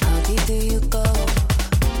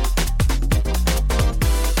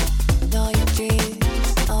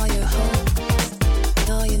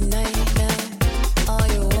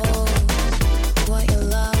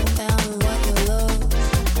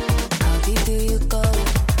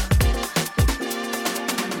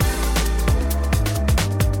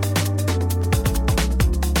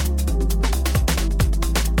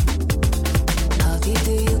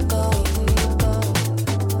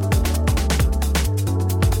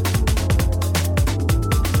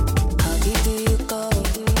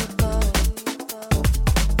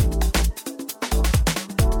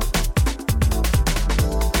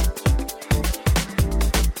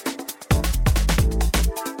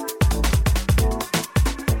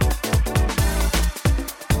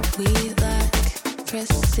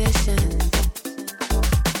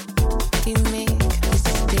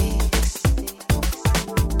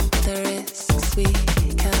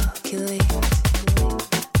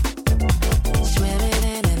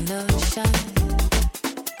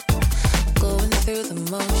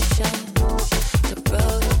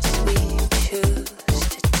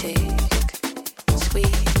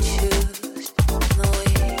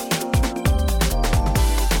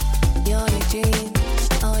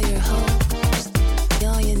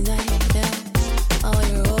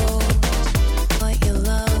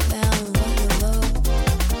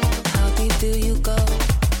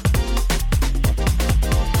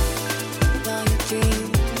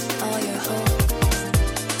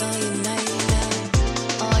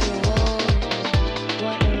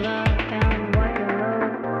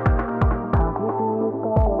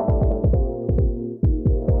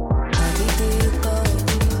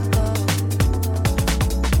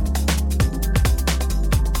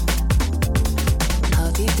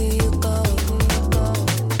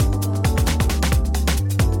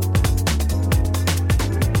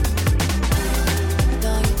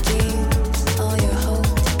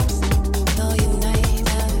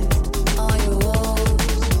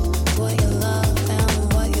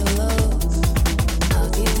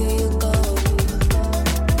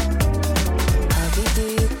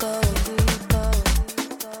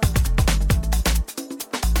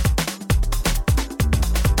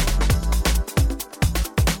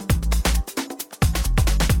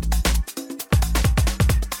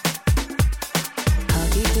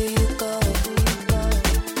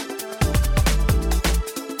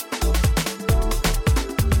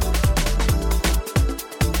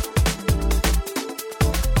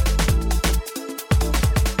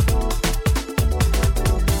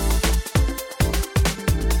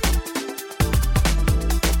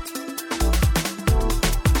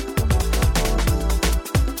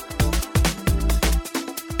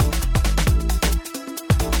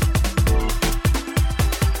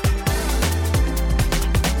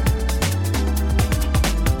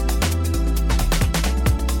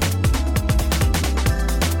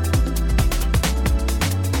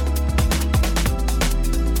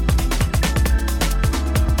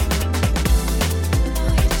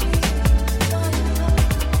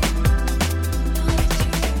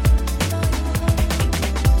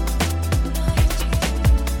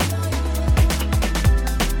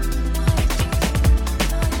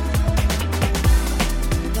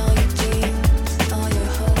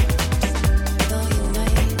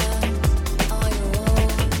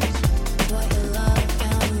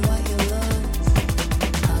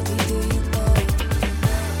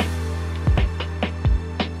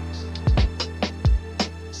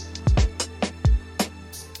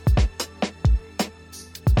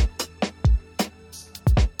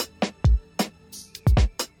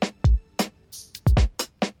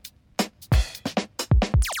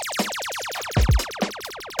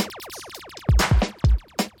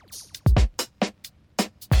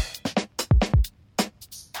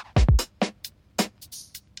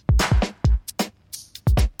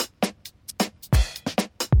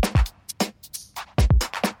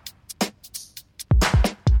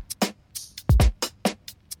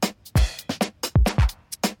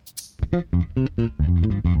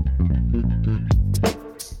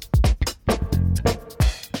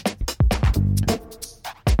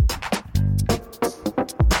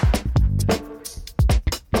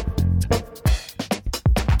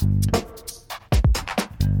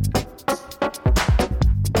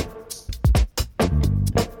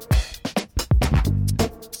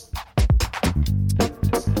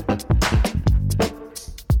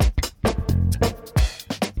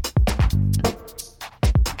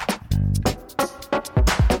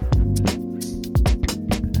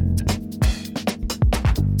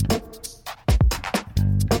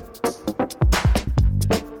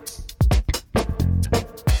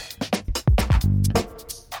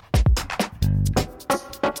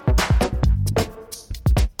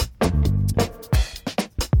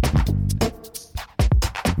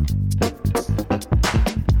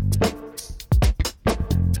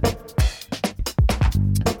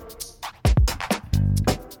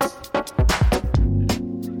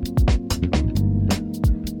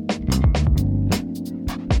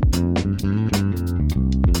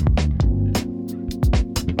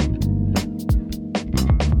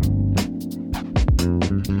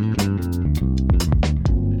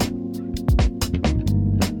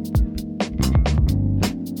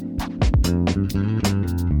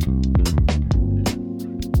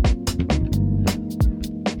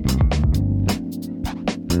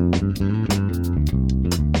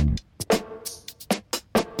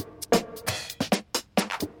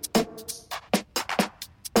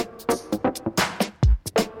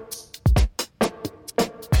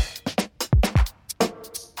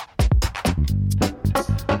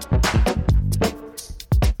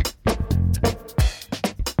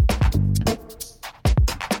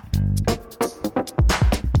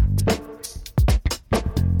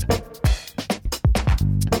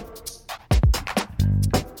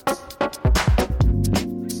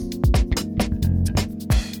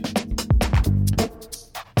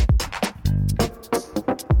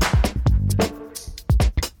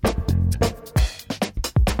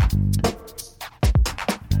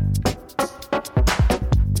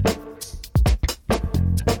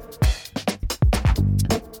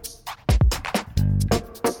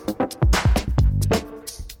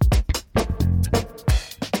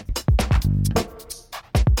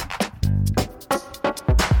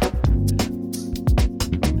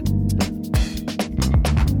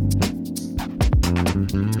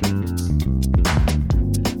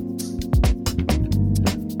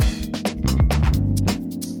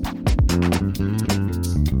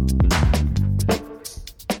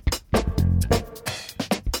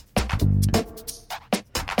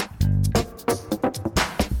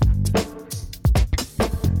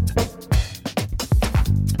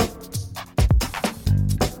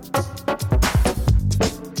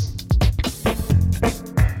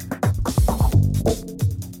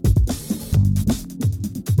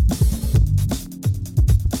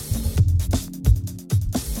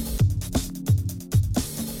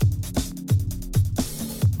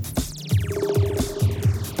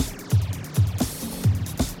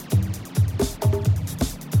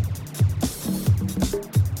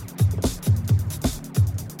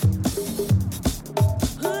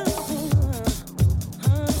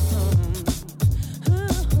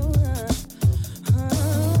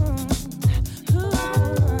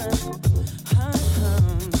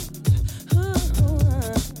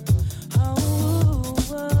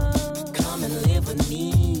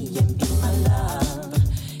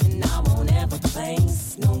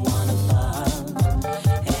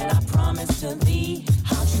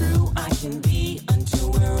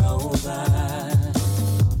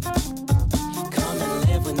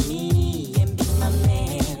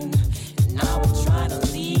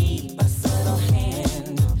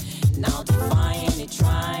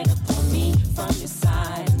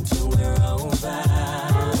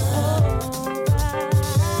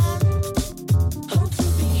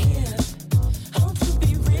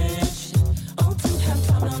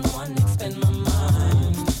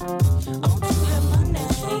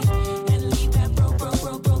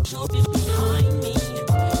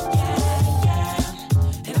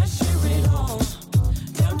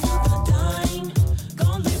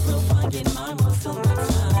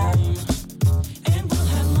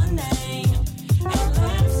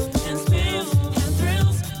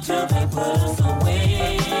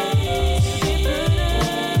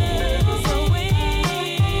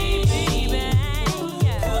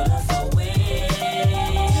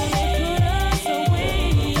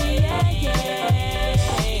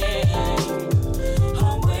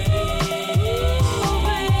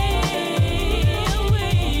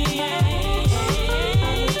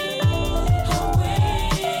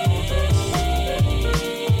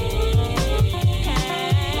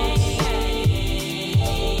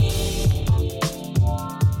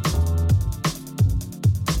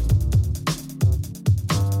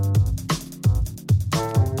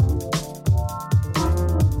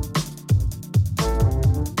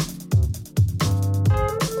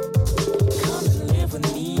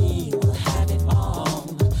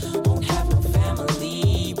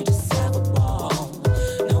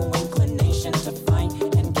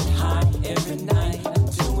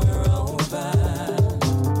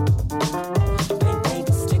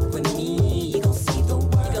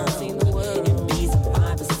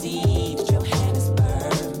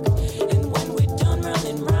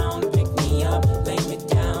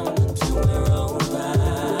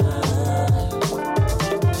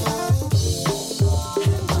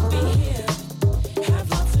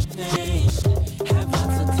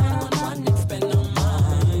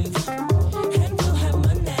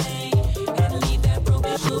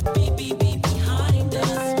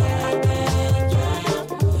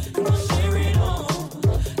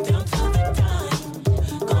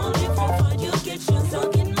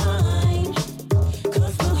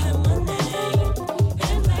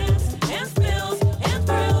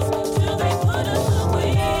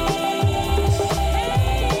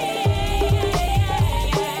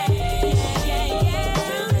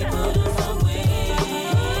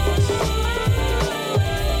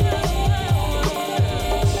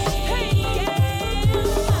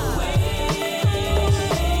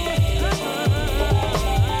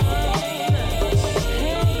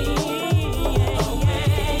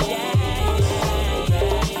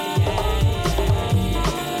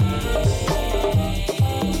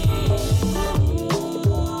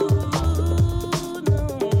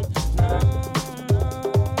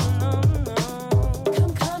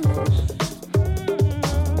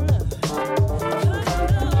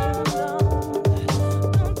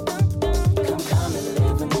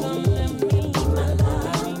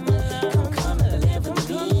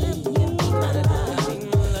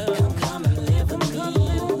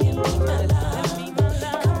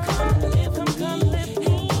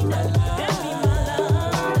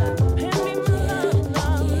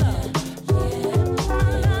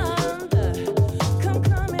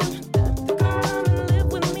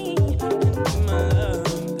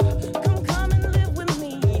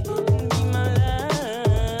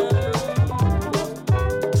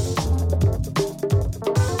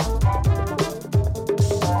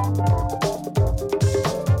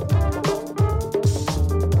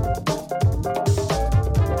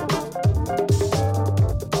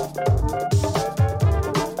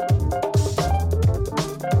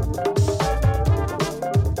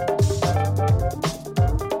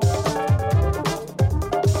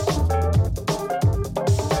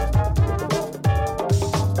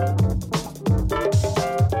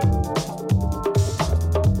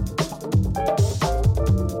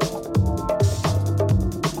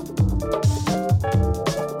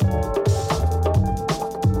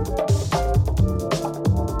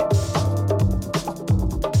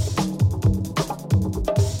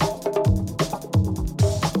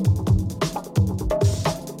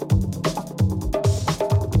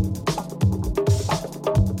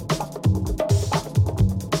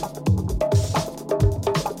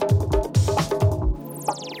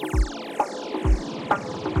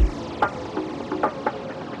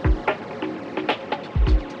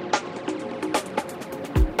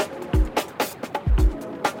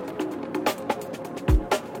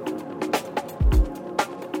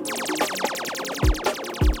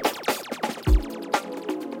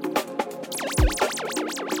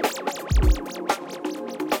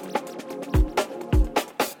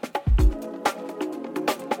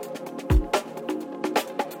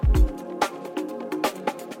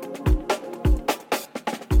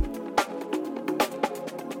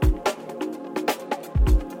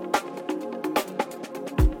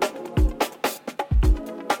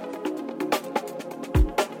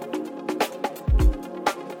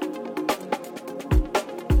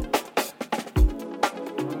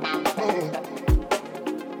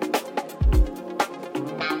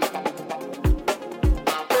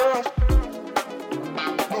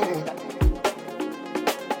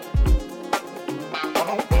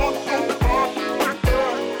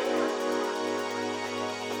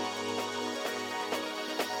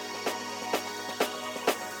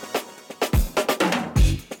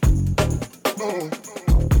 Bye.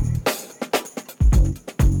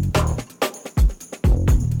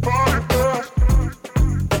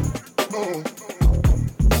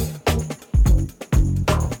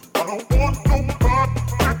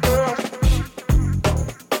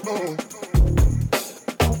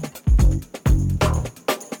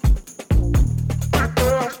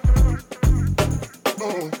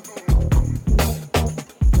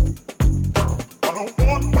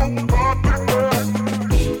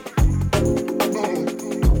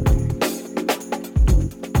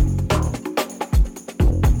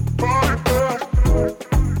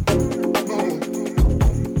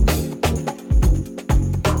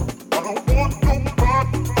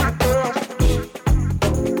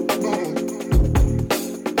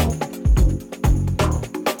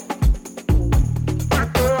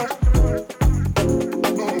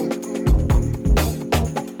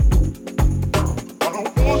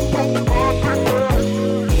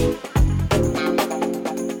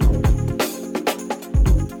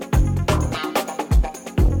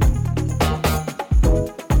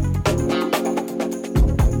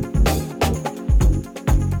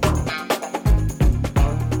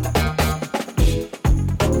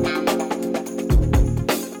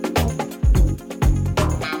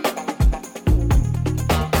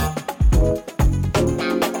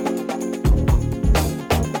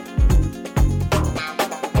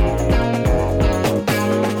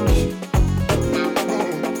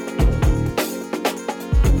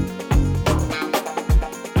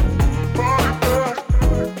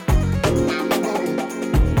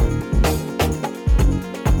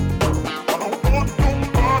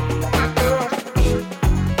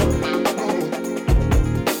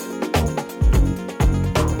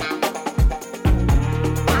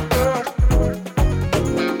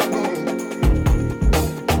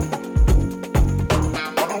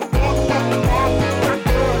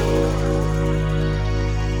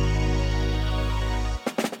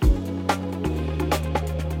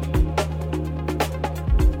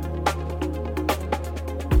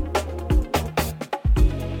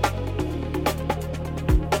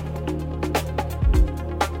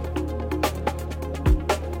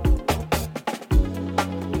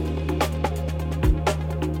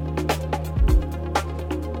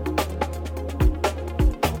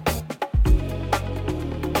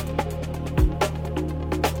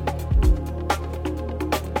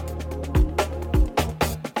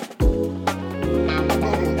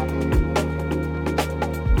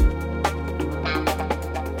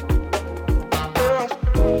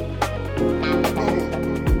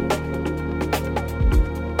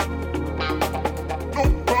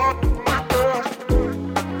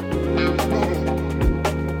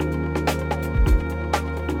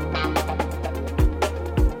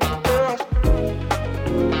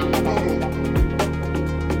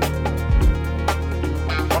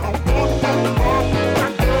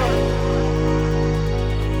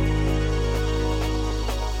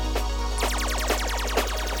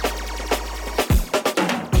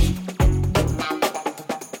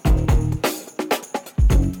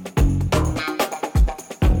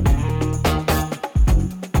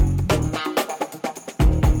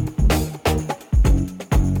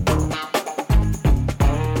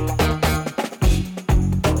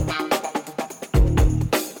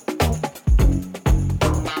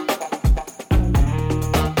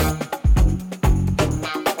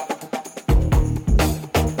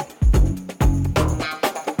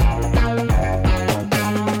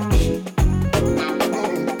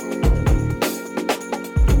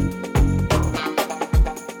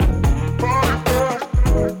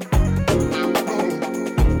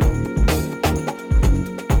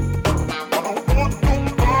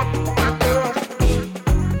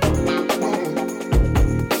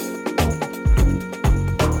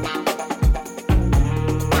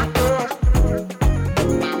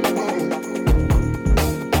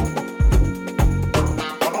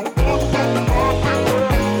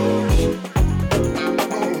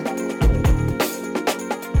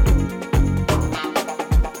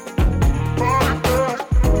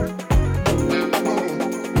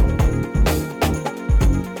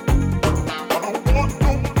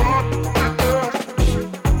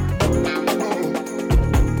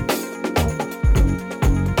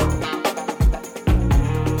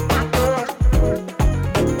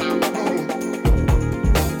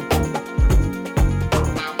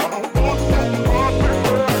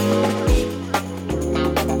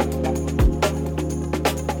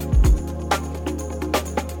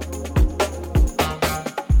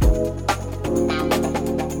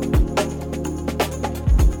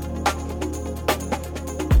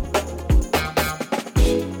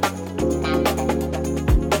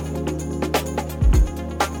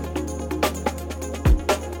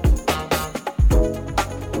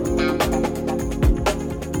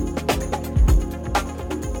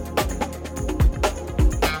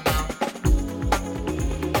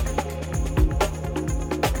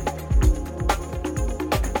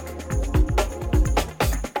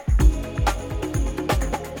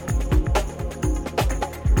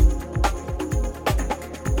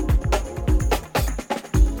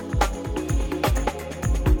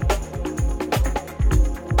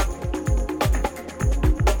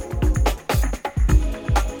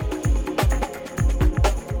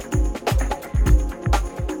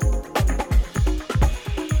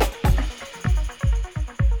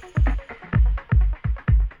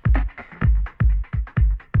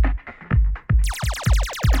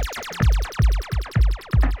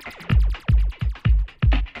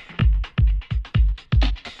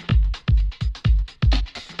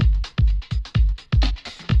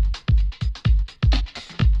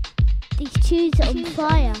 tune's on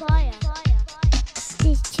fire.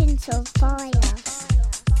 This tune's on fire.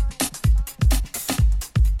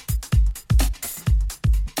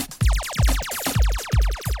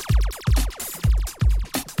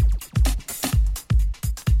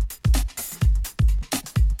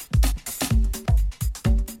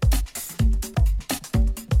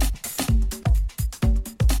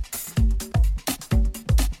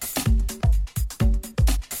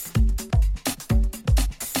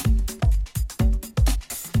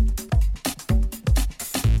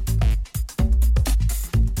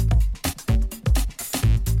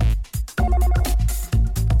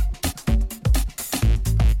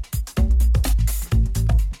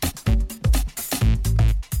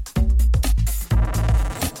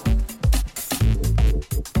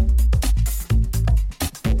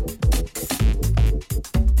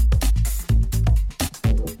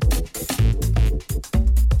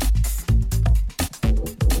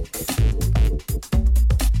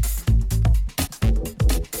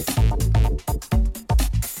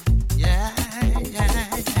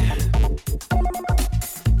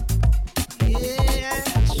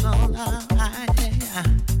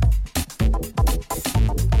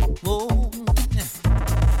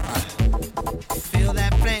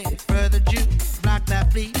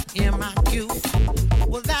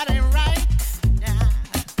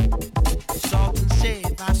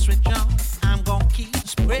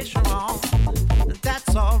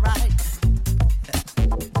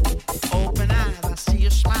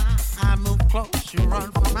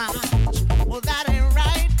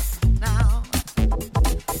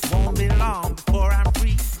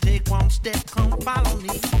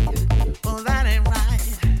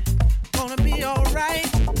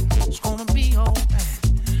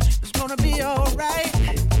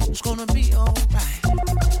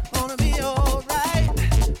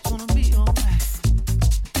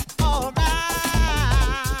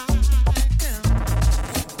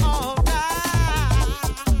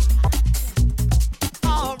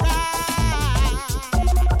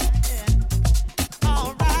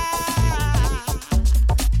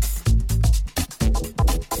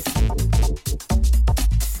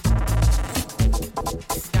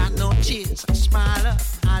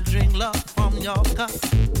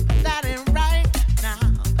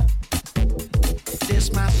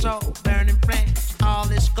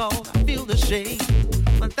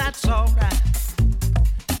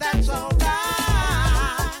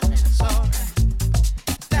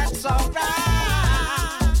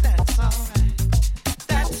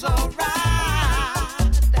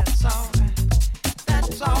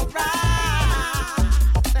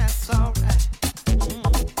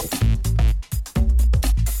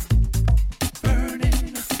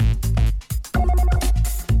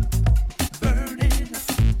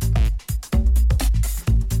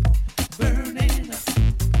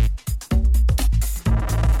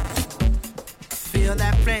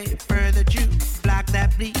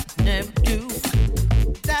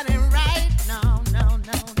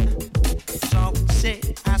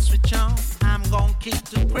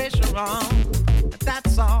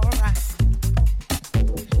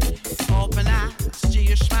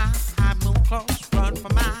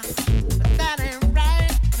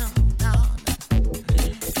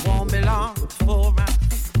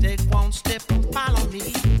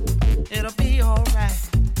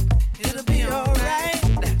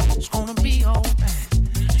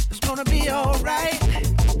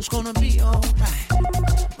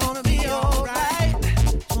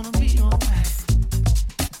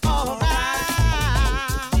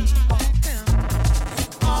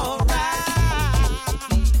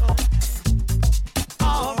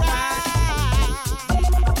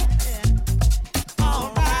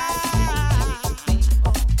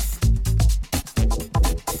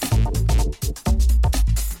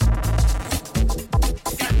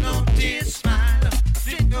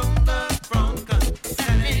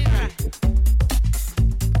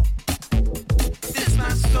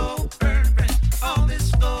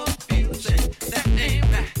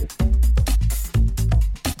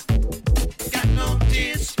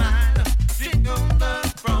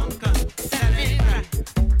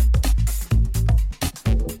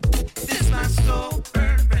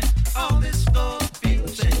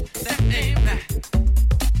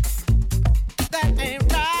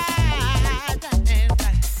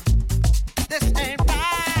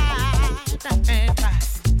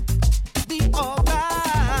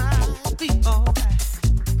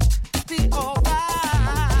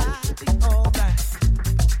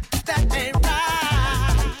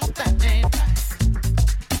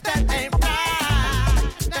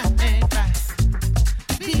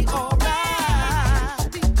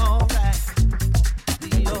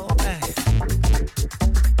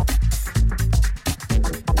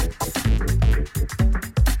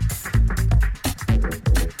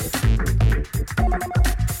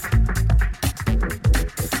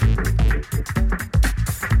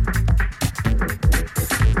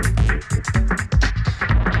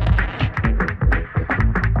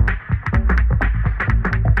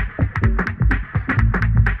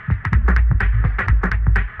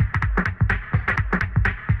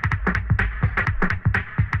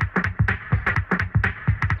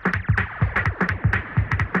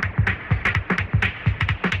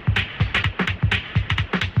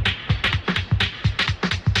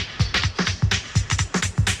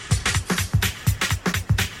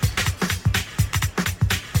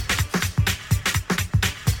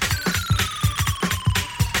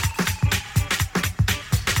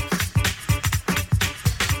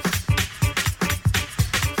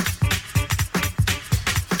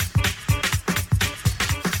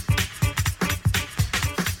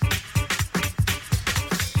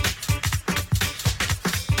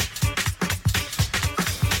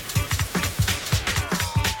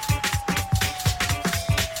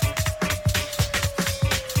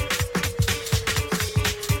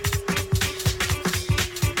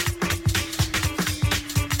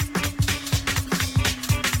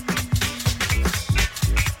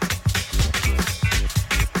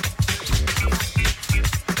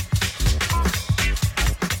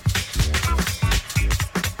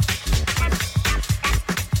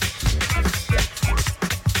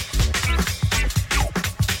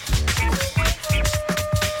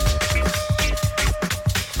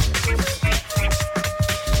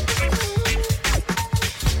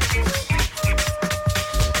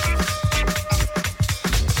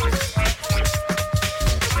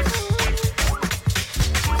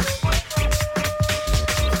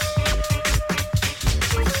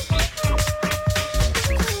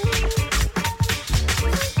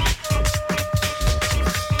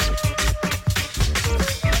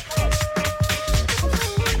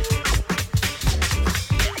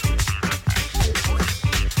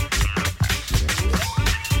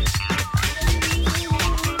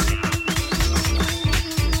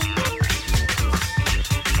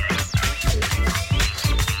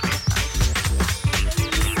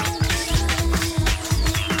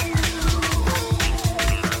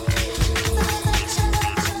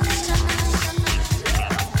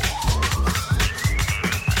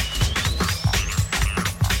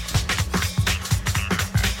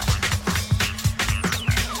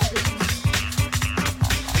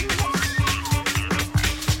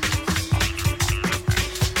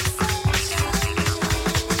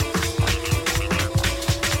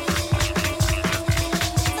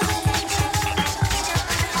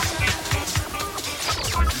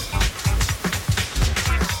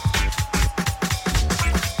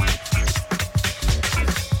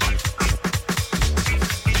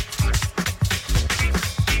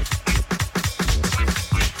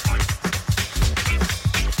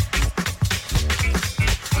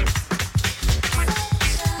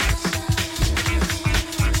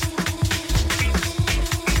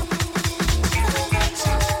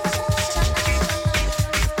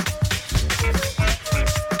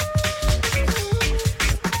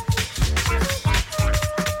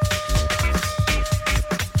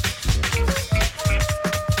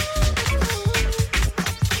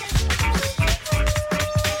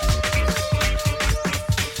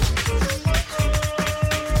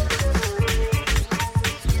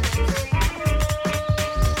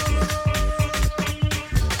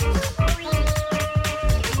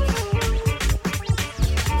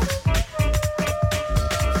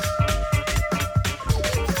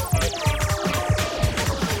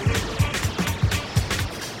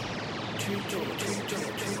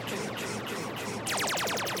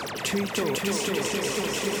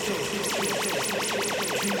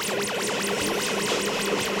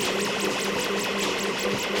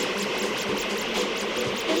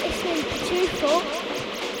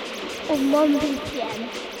 On 1 BPM.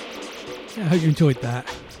 Yeah, I hope you enjoyed that.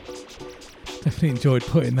 Definitely enjoyed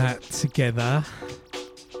putting that together.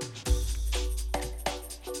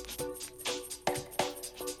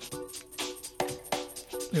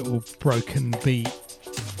 Little broken beat,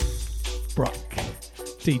 Brock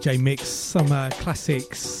DJ mix, some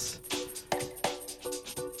classics,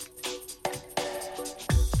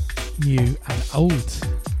 new and old.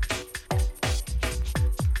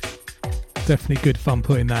 Definitely good fun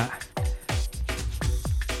putting that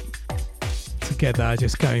together,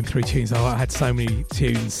 just going through tunes. Oh, I had so many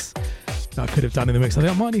tunes that I could have done in the mix. I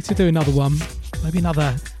think I might need to do another one, maybe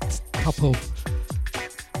another couple.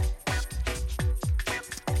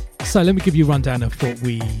 So let me give you a rundown of what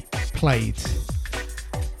we played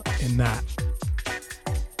in that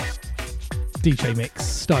DJ mix.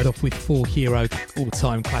 Started off with 4 Hero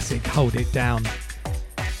all-time classic, Hold It Down.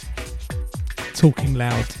 Talking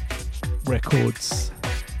Loud Records.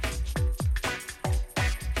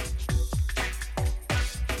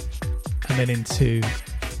 And then into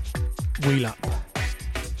Wheel Up.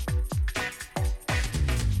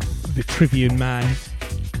 The Trivium Man,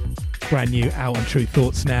 brand new, out on True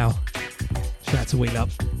Thoughts now. Shout out to Wheel Up.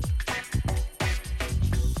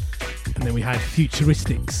 And then we had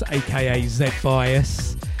Futuristics, aka Z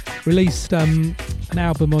Bias, released an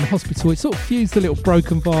album on Hospital. It sort of fused the little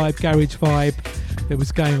broken vibe, garage vibe that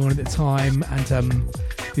was going on at the time, and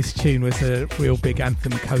this tune was a real big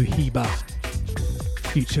anthem, Cohiba,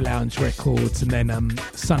 Future Lounge Records, and then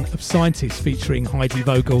Son of Scientists featuring Heidi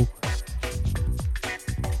Vogel.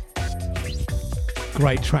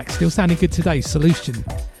 Great track, still sounding good today, Solution.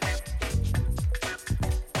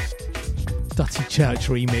 Dutty Church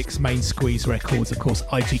remix, Main Squeeze Records, of course,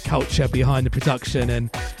 IG Culture behind the production, and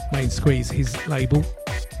Main Squeeze, his label,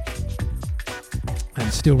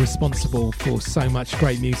 and still responsible for so much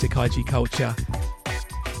great music, IG Culture.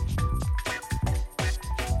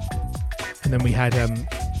 And then we had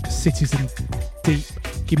Citizen Deep,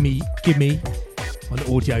 Gimme Gimme on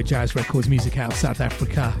Audio Jazz Records, music out of South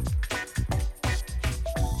Africa.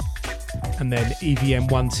 And then EVM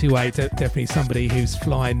 128, definitely somebody who's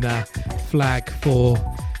flying the flag for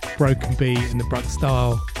Broken Beat and the Bruck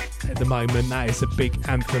style at the moment. That is a big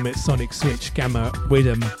anthem at Sonic Switch, Gamma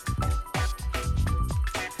Rhythm.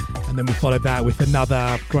 And then we followed that with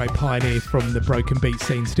another great pioneer from the Broken Beat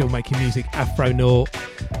scene, still making music, Afronaut,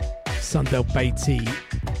 Sundel Beatty,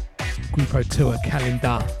 Grupo Tour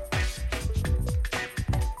Calendar.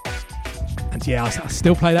 And yeah, I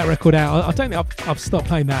still play that record out. I don't think I've stopped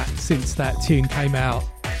playing that since that tune came out.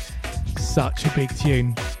 Such a big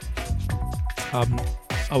tune.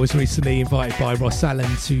 I was recently invited by Ross Allen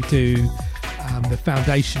to do the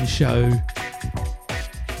Foundation show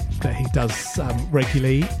that he does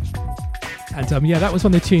regularly. And yeah, that was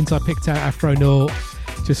one of the tunes I picked out, Afronaut.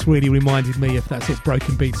 Just really reminded me of that sort of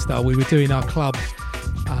Broken Beat style. We were doing our club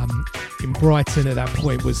in Brighton at that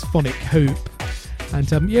point, was Phonic Hoop.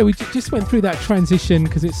 And yeah, we just went through that transition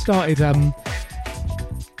because it started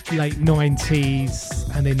late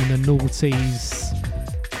 90s and then in the noughties.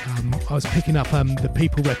 I was picking up the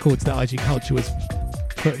People records that IG Culture was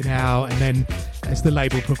putting out, and then as the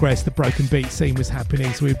label progressed, the Broken Beat scene was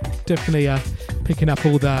happening. So we were definitely picking up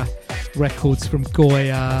all the records from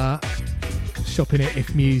Goya, shopping at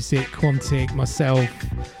If Music, Quantic, myself,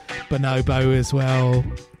 Bonobo as well.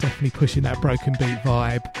 Definitely pushing that Broken Beat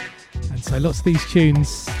vibe. And so lots of these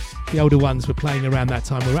tunes, the older ones were playing around that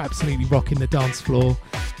time. We were absolutely rocking the dance floor.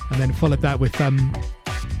 And then followed that with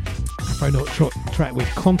Afronaut track with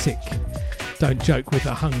Quantic, Don't Joke with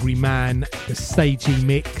a Hungry Man, the Stagey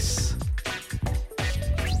mix.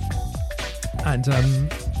 And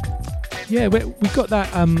yeah, we got that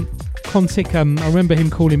Quantic, I remember him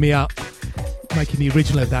calling me up, making the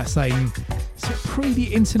original of that, saying, so pre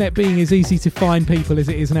the internet being as easy to find people as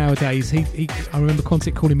it is nowadays, I remember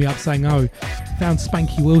Quantic calling me up saying, oh, found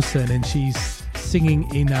Spanky Wilson and she's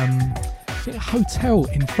singing in a hotel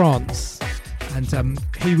in France. And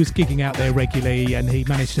he was gigging out there regularly, and he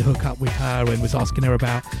managed to hook up with her and was asking her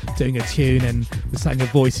about doing a tune and was saying her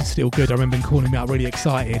voice is still good. I remember him calling me up really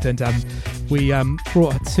excited, and we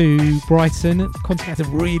brought her to Brighton. Quantic had a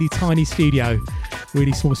really tiny studio,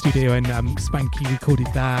 really small studio, and Spanky recorded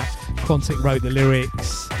that. Quantic wrote the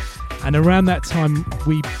lyrics, and around that time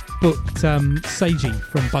we booked Seiji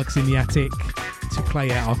from Bugs in the Attic to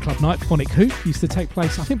play at our club night. Phonic Hoop used to take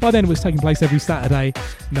place, I think by then it was taking place every Saturday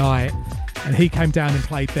night, and he came down and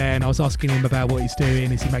played there, and I was asking him about what he's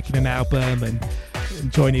doing, is he making an album, and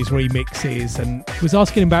enjoying his remixes, and was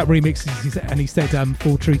asking him about remixes, and he said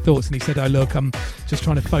Full True Thoughts, and he said, oh look, I'm just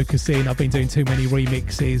trying to focus in, I've been doing too many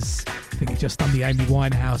remixes. I think he just done the Amy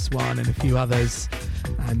Winehouse one and a few others,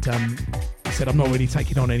 and he said I'm not really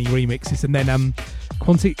taking on any remixes. And then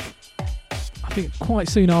Quantic, I think quite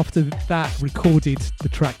soon after that, recorded the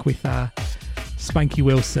track with Spanky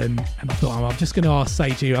Wilson, and I thought, I'm just going to ask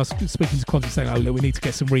Seiji. I was speaking to Quantic saying, oh look, we need to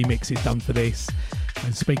get some remixes done for this,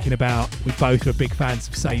 and speaking about, we both were big fans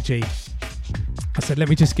of Seiji. I said, let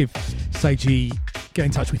me just give Seiji, get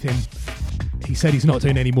in touch with him. He said he's not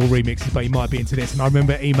doing any more remixes, but he might be into this. And I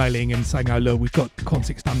remember emailing and saying, oh look, we've got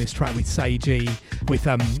Quantic's done this track with Seiji, with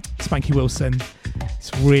Spanky Wilson.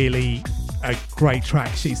 It's really a great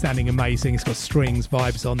track. She's sounding amazing. It's got strings,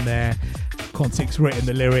 vibes on there. Quantic's written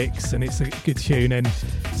the lyrics, and it's a good tune. And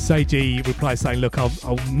Seiji replied saying, look, I'm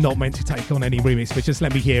not meant to take on any remix, but just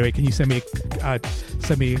let me hear it. Can you send me a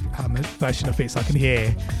version of it so I can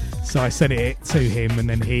hear? So I sent it to him, and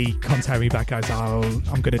then he contacted me back. Goes, oh,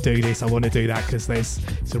 I'm going to do this. I want to do that because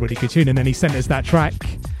it's a really good tune. And then he sent us that track,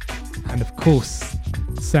 And of course,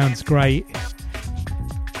 sounds great.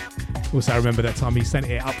 Also, I remember that time he sent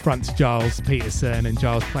it up front to Giles Peterson, and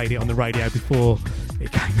Giles played it on the radio before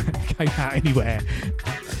it came out anywhere.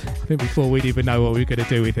 I think before we'd even know what we were going to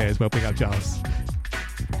do with it as well. Big up Giles.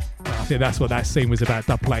 But I think that's what that scene was about,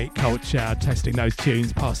 dubplate culture, testing those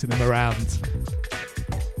tunes, passing them around.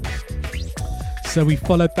 So we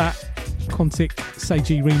followed that Quantic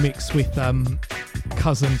Seiji remix with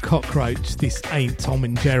Cousin Cockroach, This Ain't Tom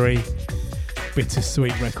and Jerry.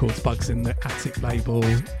 Bittersweet Records, Bugs in the Attic label.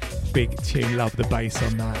 Big tune, love the bass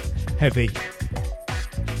on that. Heavy.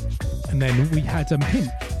 And then we had Hint,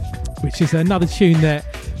 which is another tune that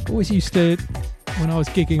I always used to, when I was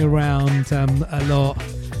gigging around a lot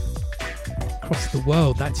across the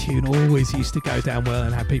world, that tune always used to go down well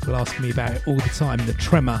and had people asking me about it all the time. The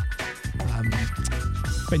Tremor.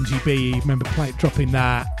 Benji B, remember dropping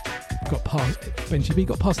that. Benji B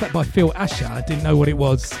got passed that by Phil Asher. I didn't know what it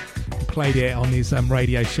was. He played it on his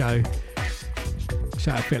radio show.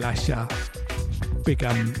 Shout out Phil Asher. Big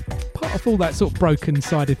part of all that sort of broken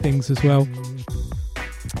side of things as well.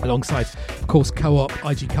 Alongside, of course, Co-op,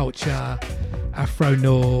 IG Culture,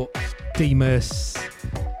 Afronaut, Demus,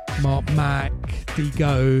 Mark Mack,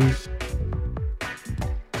 Digo,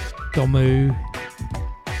 Domu.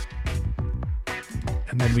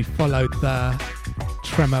 And then we followed the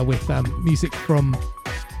Tremor with music from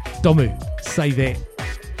Domu, Save It.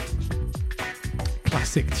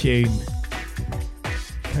 Classic tune.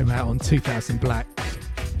 Came out on 2000 Black.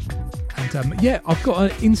 And I've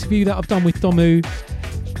got an interview that I've done with Domu,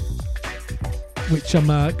 which I'm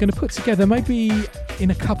going to put together maybe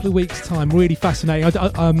in a couple of weeks' time. Really fascinating.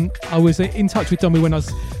 I was in touch with Domu when I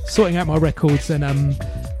was sorting out my records, and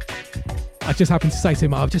I just happened to say to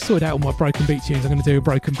him, I've just sorted out all my broken beat tunes, I'm going to do a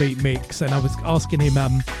broken beat mix. And I was asking him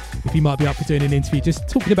if he might be up for doing an interview, just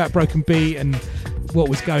talking about broken beat and what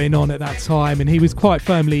was going on at that time. And he was quite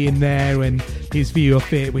firmly in there, and his view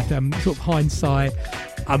of it with sort of hindsight.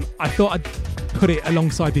 I thought I'd put it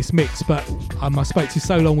alongside this mix, but I spoke to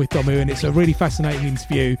so long with Domu, and it's a really fascinating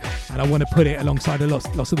interview, and I want to put it alongside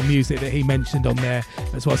lots of the music that he mentioned on there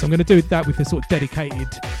as well. So I'm going to do that with a sort of dedicated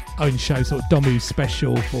own show, sort of Domu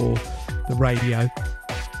special for the radio.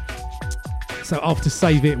 So after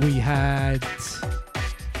Save It, we had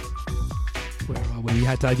we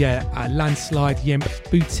had Landslide, Yemp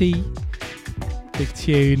Booty, big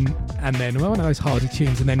tune, and then one of those harder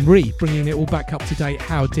tunes, and then bringing it all back up to date,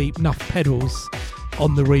 How Deep, Nuff Pedals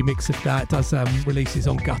on the remix of that, does releases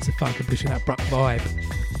on Gutter Funk and pushing that Bruck vibe.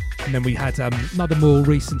 And then we had another more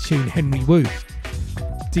recent tune, Henry Wu,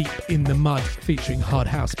 Deep in the Mud, featuring Hard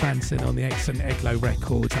House Banton on the excellent Eglo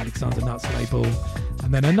Records, Alexander Nuts label.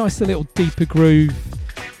 And then a nice little deeper groove,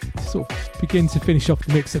 sort of begin to finish off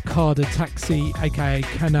the mix of Carter Taxi, aka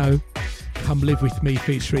Kano, Come Live With Me,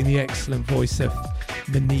 featuring the excellent voice of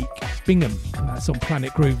Monique Bingham, and that's on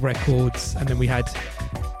Planet Groove Records. And then we had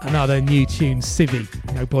another new tune, Civvy,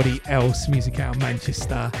 Nobody Else, music out of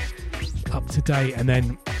Manchester, up to date. And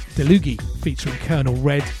then Delugi featuring Colonel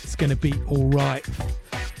Red, It's Gonna Be Alright,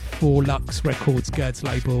 for Lux Records, Gerd's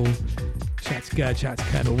label. Shout out to Gerd, shout out to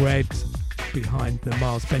Colonel Red, behind the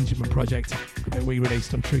Miles Benjamin project that we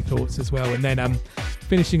released on True Thoughts as well. And then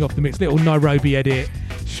finishing off the mix, little Nairobi edit,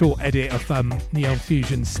 short edit of Neon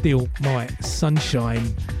Fusion, Still My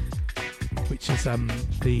Sunshine, which is what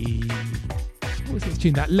was this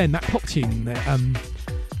tune, that pop tune that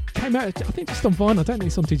came out, I think, just on vinyl. I don't think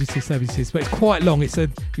it's on digital services, but it's quite long.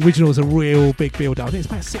 The original is a real big build up. I think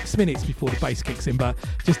it's about 6 minutes before the bass kicks in, but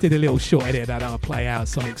just did a little short edit of that I'll play out,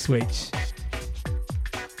 Sonic Switch.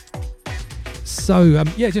 So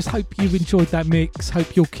just hope you enjoyed that mix,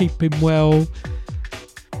 hope you're keeping well,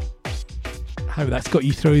 hope that's got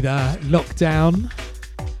you through the lockdown.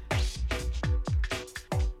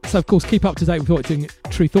 So of course, keep up to date with what's doing.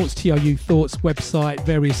 True Thoughts, TRU Thoughts website,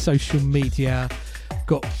 various social media.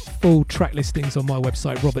 Got full track listings on my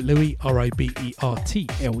website, Robert Louis, RobertLuis.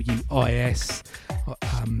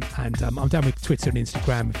 And I'm down with Twitter and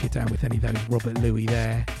Instagram if you're down with any of those, Robert Louis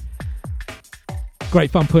there.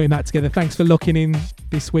 Great fun putting that together. Thanks for locking in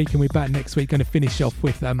this week, and we're back next week. Going to finish off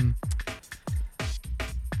with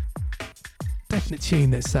definite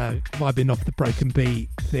tune that's vibing off the broken beat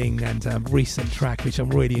thing, and recent track which I'm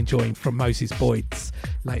really enjoying from Moses Boyd's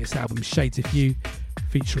latest album, Shades of You,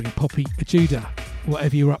 featuring Poppy Ajuda.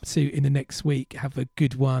 Whatever you're up to in the next week, have a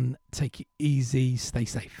good one, take it easy, stay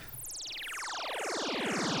safe.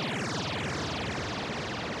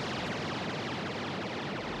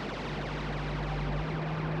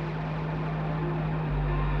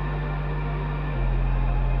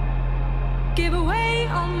 Give away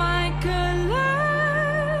all my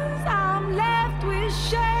colors, I'm left with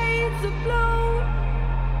shades shades of blue.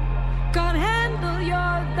 Can't handle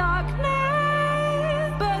your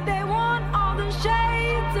darkness, but they want all the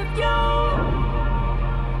shades of you.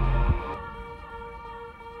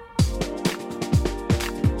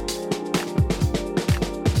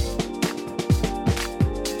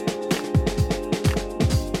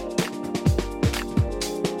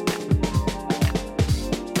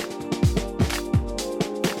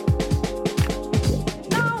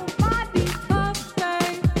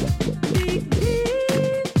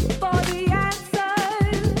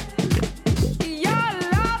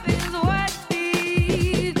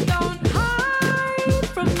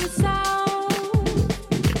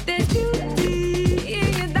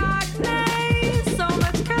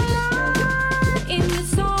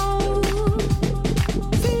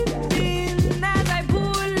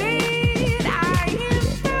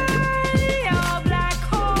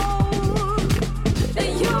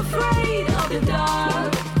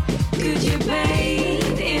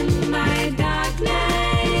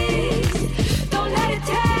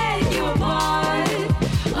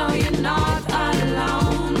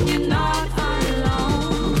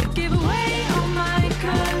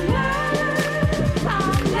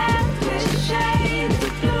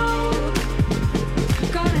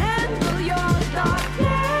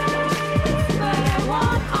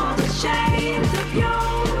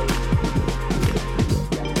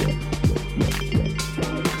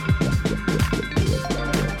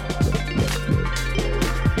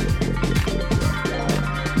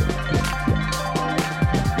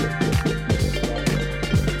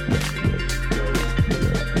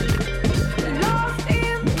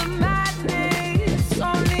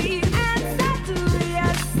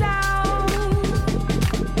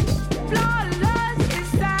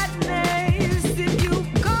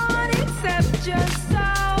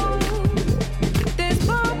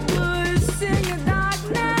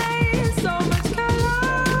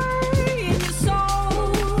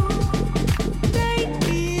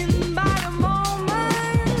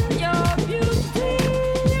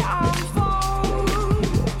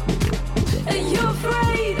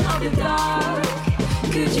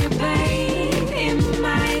 Could you, babe?